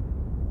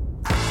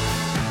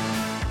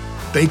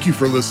 Thank you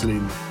for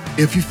listening.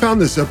 If you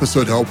found this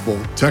episode helpful,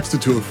 text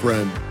it to a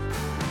friend.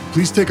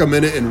 Please take a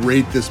minute and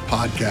rate this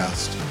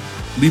podcast.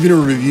 Leaving a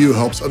review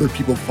helps other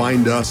people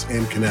find us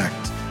and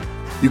connect.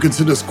 You can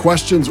send us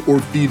questions or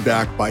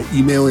feedback by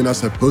emailing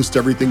us at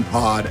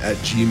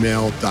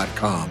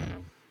posteverythingpod@gmail.com.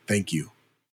 Thank you.